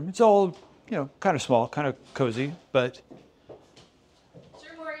 Master bedroom. It's all, kind of small, kind of cozy, but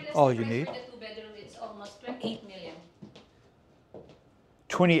Sir, more or less, All the you price need. for the 2-bedroom is almost 28 million.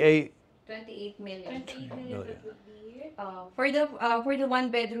 28 28 million. 28 million million. that would be. For the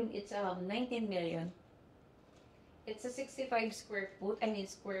 1-bedroom, it's 19 million. It's a 65 square foot,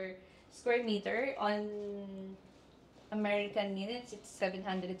 square meter. On American units, it's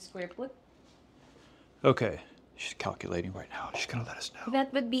 700 square foot. Okay. She's calculating right now. She's gonna let us know.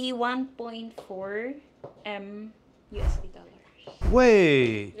 That would be 1.4 M USD dollars.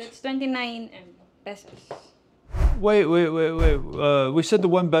 Wait. That's 29 M pesos. Wait. We said the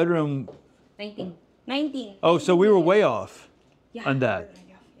one bedroom. 19. 19. Oh, so we were way off Yeah. on that.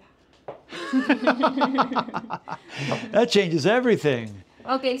 Yeah. That changes everything.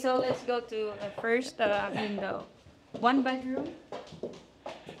 Okay, so let's go to first the one bedroom.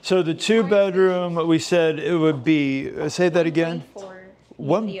 So the two bedroom, we said it would be, say that again? 1.4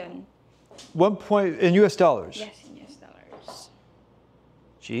 One- million. 1 point in US dollars. Yes, in US dollars.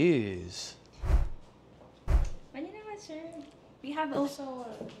 Jeez. Ano naman, sir? We have also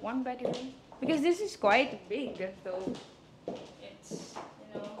one bedroom. Because this is quite big, though. It's,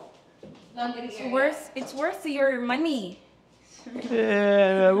 it's worth your money.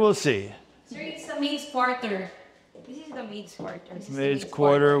 Yeah, we'll see. Sir, it's the maid's quarter. This is the maid's quarter. This is the Maid's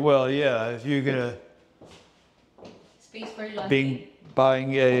quarter. Well, yeah, if you're gonna Space for laundry. be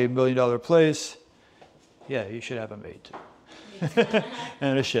buying a $1 million place, yeah, you should have a maid too.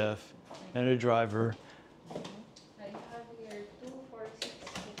 And a chef and a driver. I have here 2, 4, 6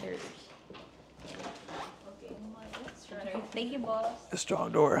 meters. Okay, let's try. Thank you, boss. A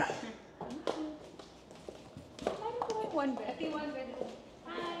strong door. One bedroom.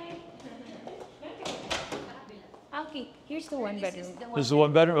 Hi. Okay, here's the one bedroom. This is the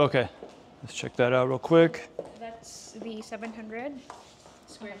one bedroom? Okay. Let's check that out real quick. That's the 700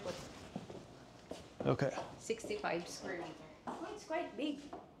 square foot. Okay. 65 square meter. Oh, it's quite big.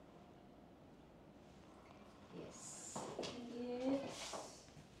 Yes.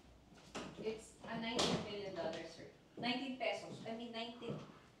 It's a $19 million, sir. 19 pesos. I mean 19.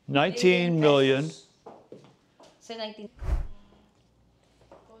 19 million. So 19.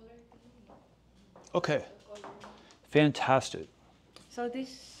 Okay. Fantastic. So this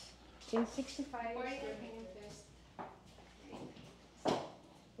is 65.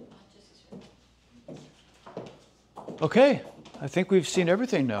 Okay. I think we've seen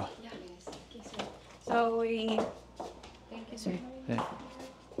everything now. So we. Thank you, sir. Yeah.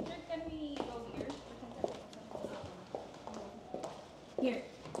 Sir, can we go here? Here.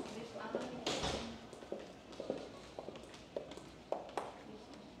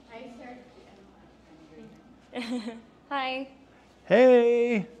 Hi.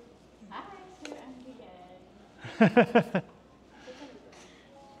 Hey. Hi, Sir Andy.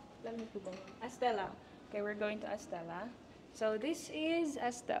 Let me put them. Astela. Okay, we're going to Astela. So this is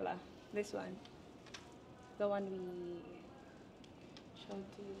Astela. This one. The one we showed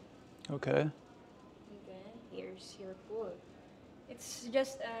to you. Okay. And then here's your pool. It's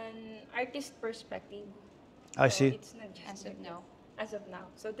just an artist perspective. I So see. It's not just As of now. As of now.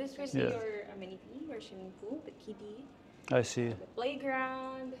 So this was Yeah. your amenity, your swimming pool, the kiddie, I see. the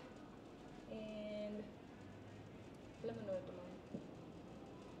playground, and alam mo na ito, ma'am.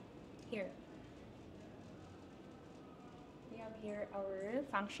 Here. We have here our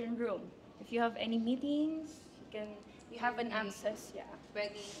function room. If you have any meetings, you have an access, yeah.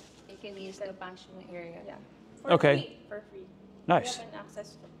 Ready. You can use the function area. Yeah. Okay. For free. Nice. You have an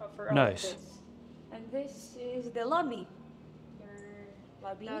access for all Nice. of this. And this is the lobby. Your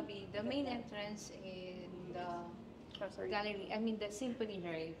lobby. Lobby. The main entrance in the Oh, sorry. gallery. I mean the Symphony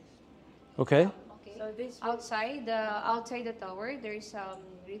Drive. Okay. Okay. So this outside the tower, there's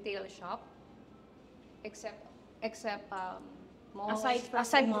retail shop. Except malls. Aside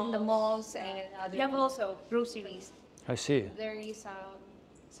from from the malls and other you have also groceries, I see. there is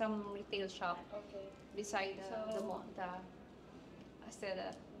some retail shop okay. beside the So- mall, the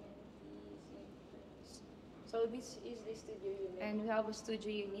Astela. So this is the studio unit. And we have a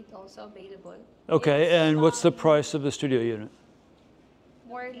studio unit also available. Okay. And what's the price of the studio unit?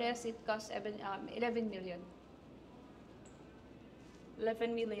 More or less, it costs 11 million.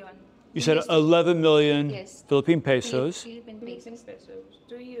 11 million. You said 11 million Yes. Philippine pesos. Philippine Philippine pesos. pesos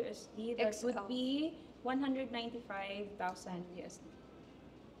to USD. That Ex- would be 195,000 USD.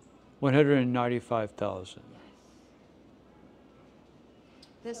 195,000.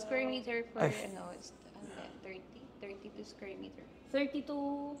 The square meter for, I f- is 32 square meter.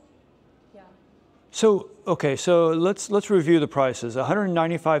 32. Yeah. So, okay, so let's review the prices.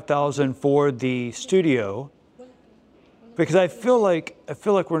 195,000 for the studio. Because I feel like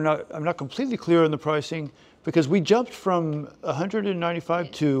I'm not completely clear on the pricing because we jumped from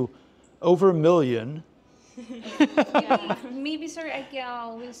 195 to over $1 million. Maybe, sir,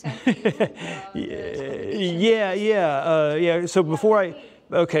 I will send you. Yeah. So before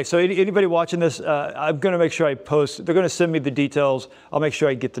so anybody watching this, I'm going to make sure I post. They're going to send me the details. I'll make sure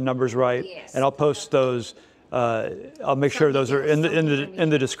I get the numbers right, Yes. and I'll post those. I'll make sure those are in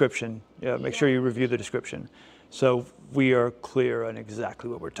the description. Yeah, make sure you review the description. So we are clear on exactly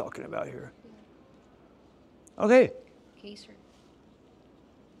what we're talking about here. Okay. Okay, sir.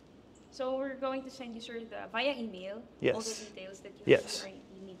 So we're going to send you, sir, via email all the Yes. details that Yes. you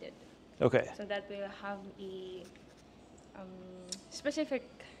needed. Okay. So that will have a specific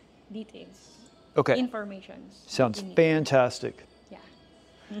details, Okay. information. Sounds fantastic. Yeah.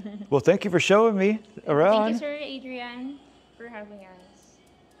 Well, thank you for showing me around. Thank you, Sir Adrian, for having us.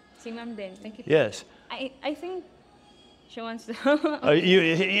 Si Ma'am din. Thank you. Yes. I think she wants to.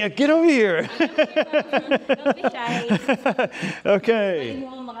 Get over here. Don't be shy. Okay. Hindi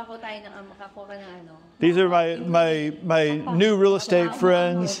mo makakuha tayo ng makakuha ng ano. These are my new real estate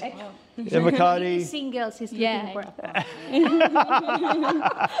friends in Makati. Singles, he's Yeah. looking for a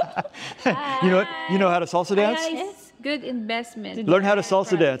You know how to salsa dance? Yes, good investment. Learn how to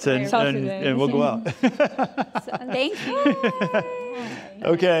salsa dance and we'll go out. Thank you.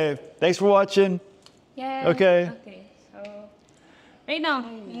 Okay. Thanks for watching. Yeah. Okay. Okay. So right now,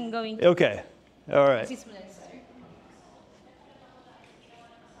 I'm going to. Okay. All right. Sir,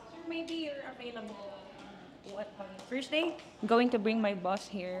 maybe you're available. What Thursday? I'm going to bring my boss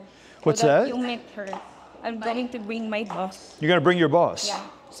here. So What's that? You'll meet her. I'm going to bring my boss. You're gonna bring your boss. Yeah.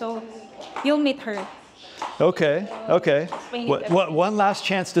 So you'll meet her. Okay. Okay. Explain it One last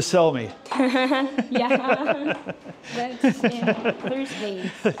chance to sell me. Yeah. That's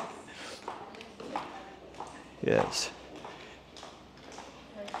Thursday. Yes.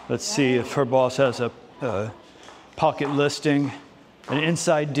 Let's see if her boss has a pocket listing, an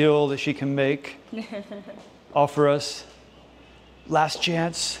inside deal that she can make, offer us. Last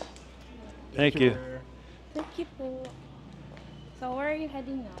chance. Thank you. Thank you po. So where are you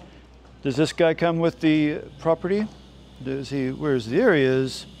heading now? Does this guy come with the property? Does he? Where's there he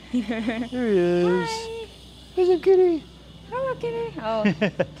is? There he is. Hi. There's a kitty. Oh, okay. Oh,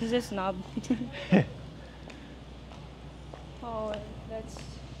 he's a snob. Oh, that's.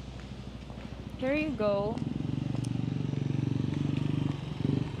 Here you go.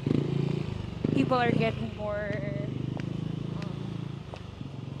 People are getting more and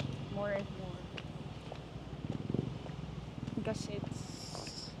more. Because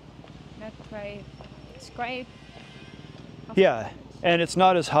it's not quite. It's quite. Yeah, and it's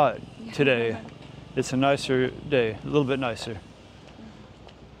not as hot today. It's a nicer day, a little bit nicer.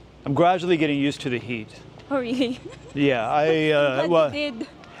 I'm gradually getting used to the heat. Oh, really? Yeah, Glad you did.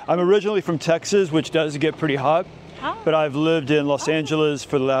 I'm originally from Texas, which does get pretty hot, Ah. but I've lived in Los Angeles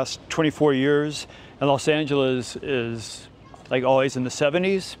for the last 24 years, and Los Angeles is like always in the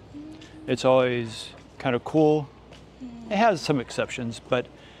 70s. It's always kind of cool. It has some exceptions, but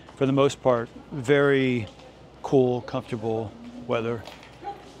for the most part, very cool, comfortable weather.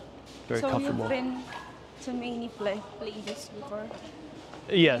 Very So comfortable. you've been to many places before?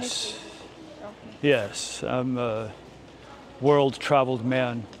 Yes, Okay. yes. I'm a world-traveled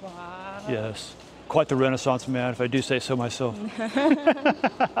man. Wow. Yes, quite the Renaissance man, if I do say so myself.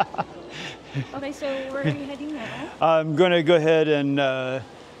 Okay, so where are you heading now? I'm going to go ahead and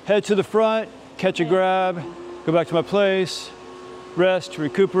head to the front, catch a grab, go back to my place, rest,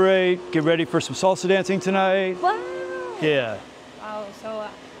 recuperate, get ready for some salsa dancing tonight. Wow. Yeah. Wow. So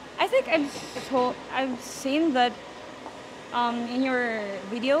I think I've seen that in your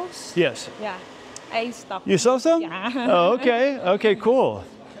videos. Yes. Yeah. I stopped. You saw some? Yeah. Oh, okay. Okay, cool.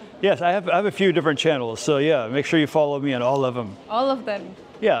 Yes, I have a few different channels, so yeah, make sure you follow me on all of them. All of them.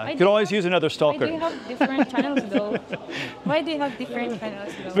 Yeah, Why you do can you always have- use another Why stalker. do you have different channels though? Why do you have different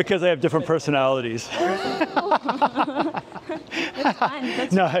channels though? Because I have different personalities. That's fun.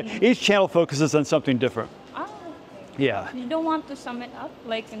 That's No, fun. each channel focuses on something different. Ah, Yeah. you don't want to sum it up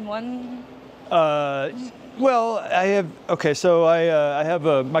like in one. Well, I have, okay, so I have,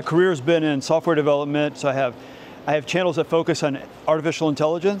 my career's been in software development, so I have channels that focus on artificial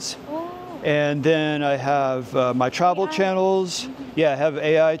intelligence. Oh. And then I have my travel channels. Yeah, I have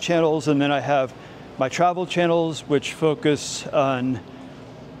AI channels, and then I have my travel channels, which focus on,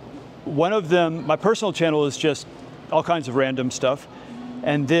 one of them, my personal channel is just all kinds of random stuff.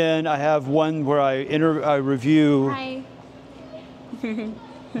 And then I have one where I review. Hi.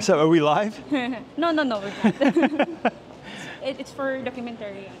 So are we live? No, we're not. It's for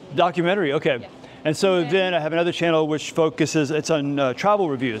documentary. Documentary, okay. Yeah. And so then I have another channel which focuses, it's on travel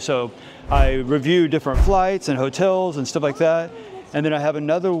reviews. So I review different flights and hotels and stuff like that. And then I have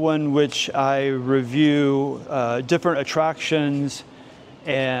another one which I review different attractions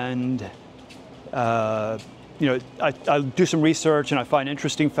and, you know, I do some research and I find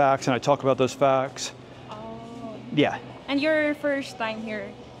interesting facts and I talk about those facts. Oh. Yeah. And your first time here.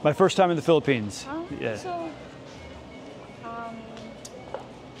 My first time in the Philippines. Oh, Yeah. So,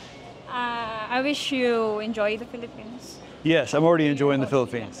 I wish you enjoy the Philippines. Yes, I'm already enjoying the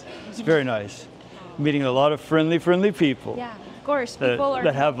Philippines. It's very nice. Meeting a lot of friendly people Yeah, of course. that, People are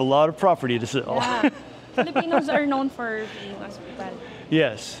that have a lot of property to sell. yeah. Filipinos are known for being hospitable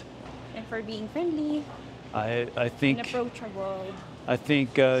Yes, and for being friendly I and think approachable.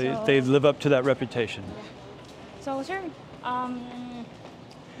 they live up to that reputation. So, sir,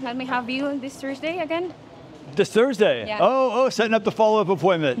 let me have you this Thursday again. This Thursday. Yeah. Oh, setting up the follow-up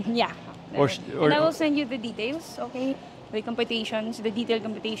appointment. Yeah. Or- And I will send you the details, okay? The computations, the detailed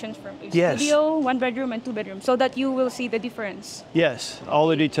computations from a Yes. studio, 1 bedroom, and 2 bedroom, so that you will see the difference. Yes, all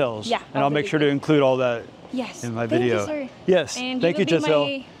the details. Yeah, And all I'll the make sure to include all that Yes. in my Thank video. you, sir. Yes. And Thank you, will be Giselle.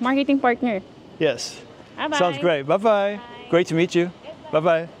 my marketing partner. Yes. Bye-bye. Sounds great. Bye-bye. Great to meet you.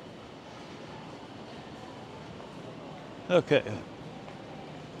 Bye-bye. Okay.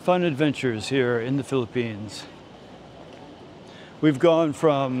 Fun adventures here in the Philippines. We've gone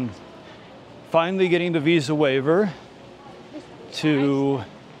from finally getting the visa waiver to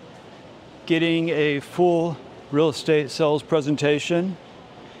getting a full real estate sales presentation,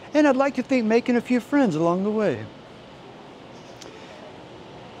 and I'd like to think making a few friends along the way.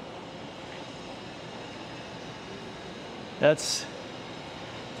 That's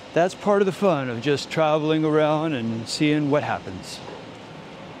part of the fun of just traveling around and seeing what happens.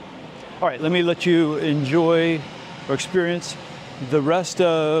 All right, let me let you enjoy or experience the rest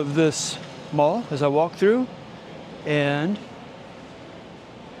of this mall as I walk through, and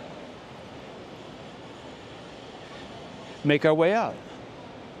make our way out.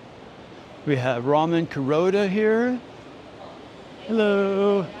 We have Ramen Kuroda here.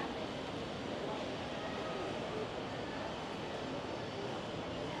 Hello.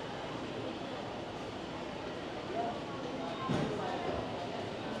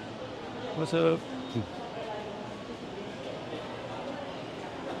 What's up?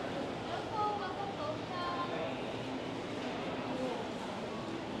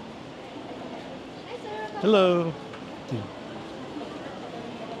 Hello.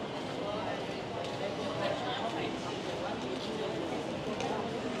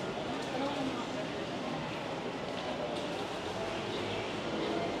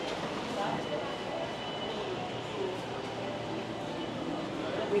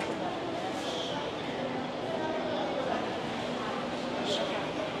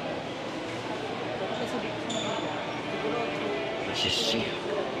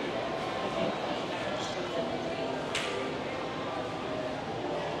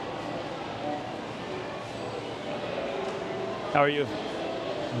 How are you?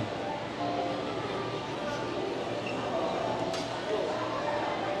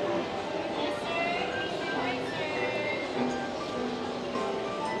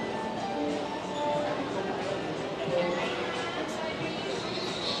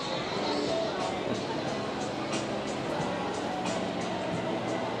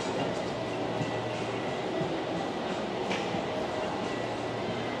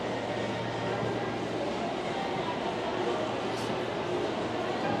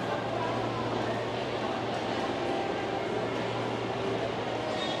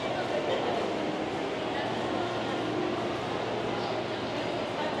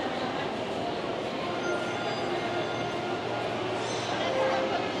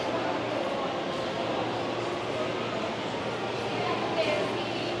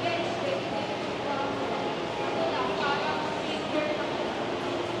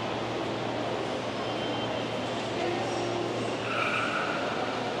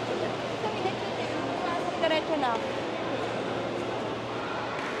 Diretso lang.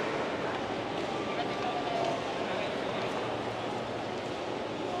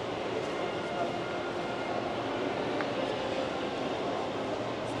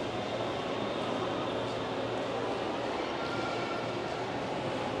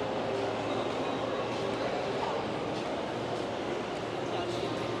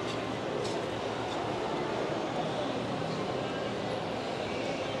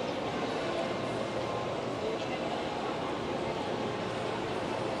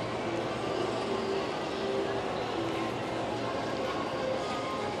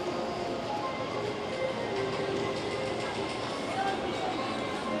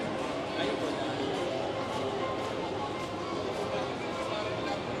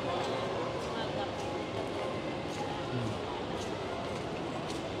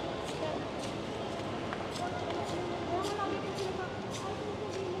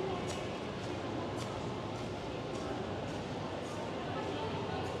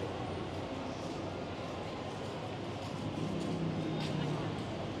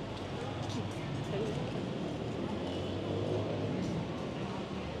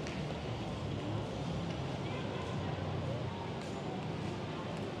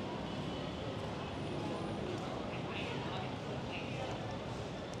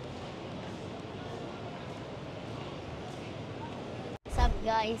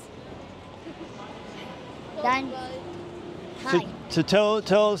 guys. Dan. Hi. So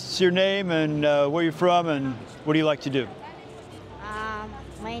tell us your name and where you're from and what do you like to do?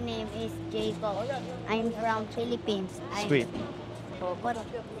 My name is Jacob. I'm from Philippines. Sweet. What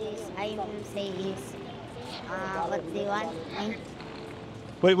this I will say is, what do you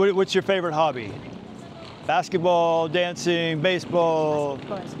want? What's your favorite hobby? Basketball, dancing, baseball? Of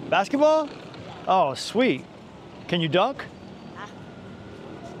course. Basketball? Oh, sweet. Can you dunk?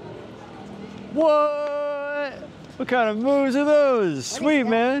 What? What kind of moves are those? Sweet,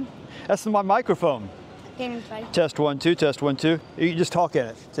 man. That's my microphone. Can you try? Test 1 2, test 1 2. You can just talk in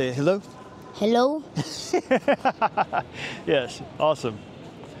it. Say hello. Hello. Yes, awesome.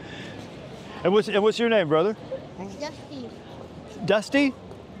 And what's your name, brother? Justin. Dusty?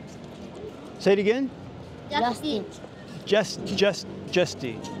 Say it again. Justin.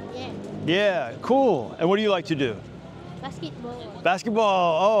 Justy. Yeah. Yeah, cool. And what do you like to do? Basketball.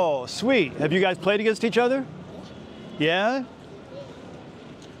 Basketball. Oh, sweet. Have you guys played against each other? Yeah?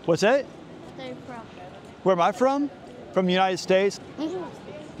 What's that? Where from? Where am I from? From the United States?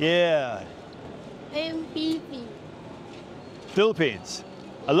 Yeah. I'm Philippines. Philippines.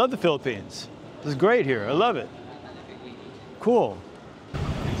 I love the Philippines. It's great here. I love it. Cool.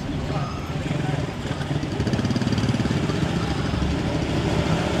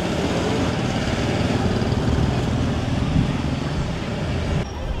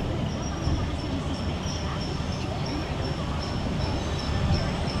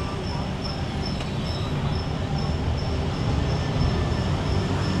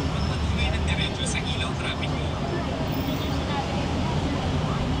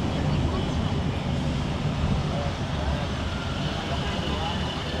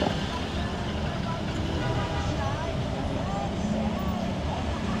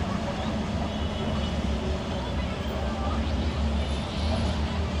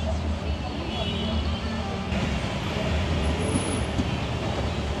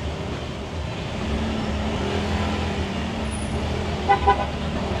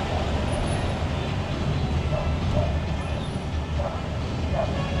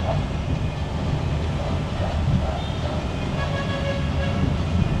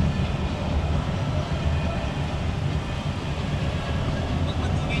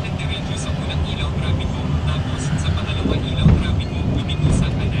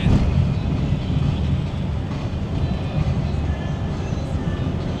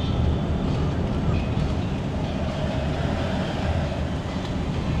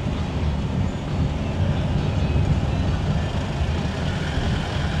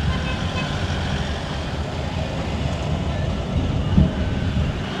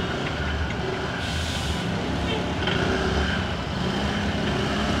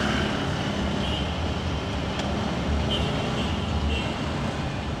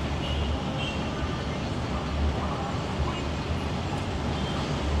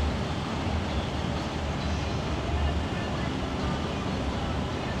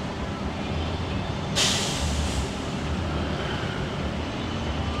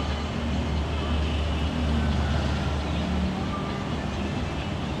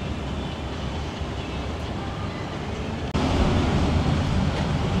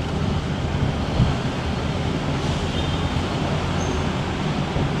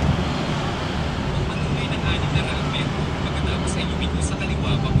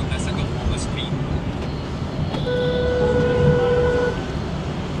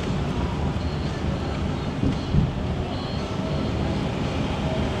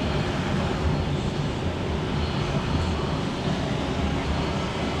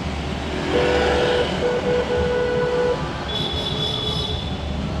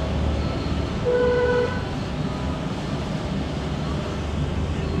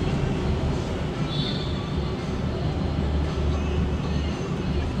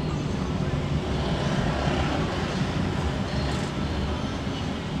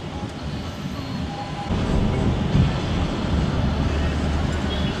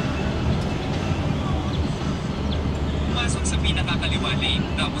 pinakakaliwa lane,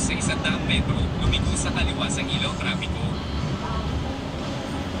 tapos sa 100 metro, lumiko sa kaliwa sa ilaw trapiko.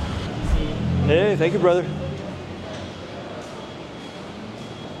 Hey, thank you, brother.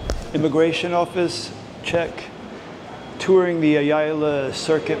 Immigration office, check. Touring the Ayala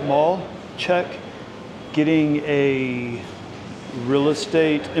Circuit Mall, check. Getting a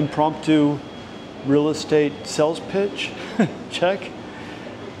impromptu real estate sales pitch, check.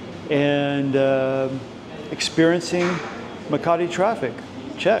 And experiencing Makati traffic,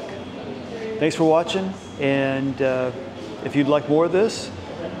 check. Thanks for watching, and if you'd like more of this,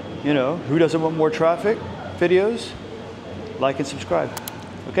 you know, who doesn't want more traffic videos? Like and subscribe.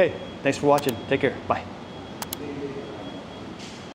 Okay, thanks for watching. Take care. Bye.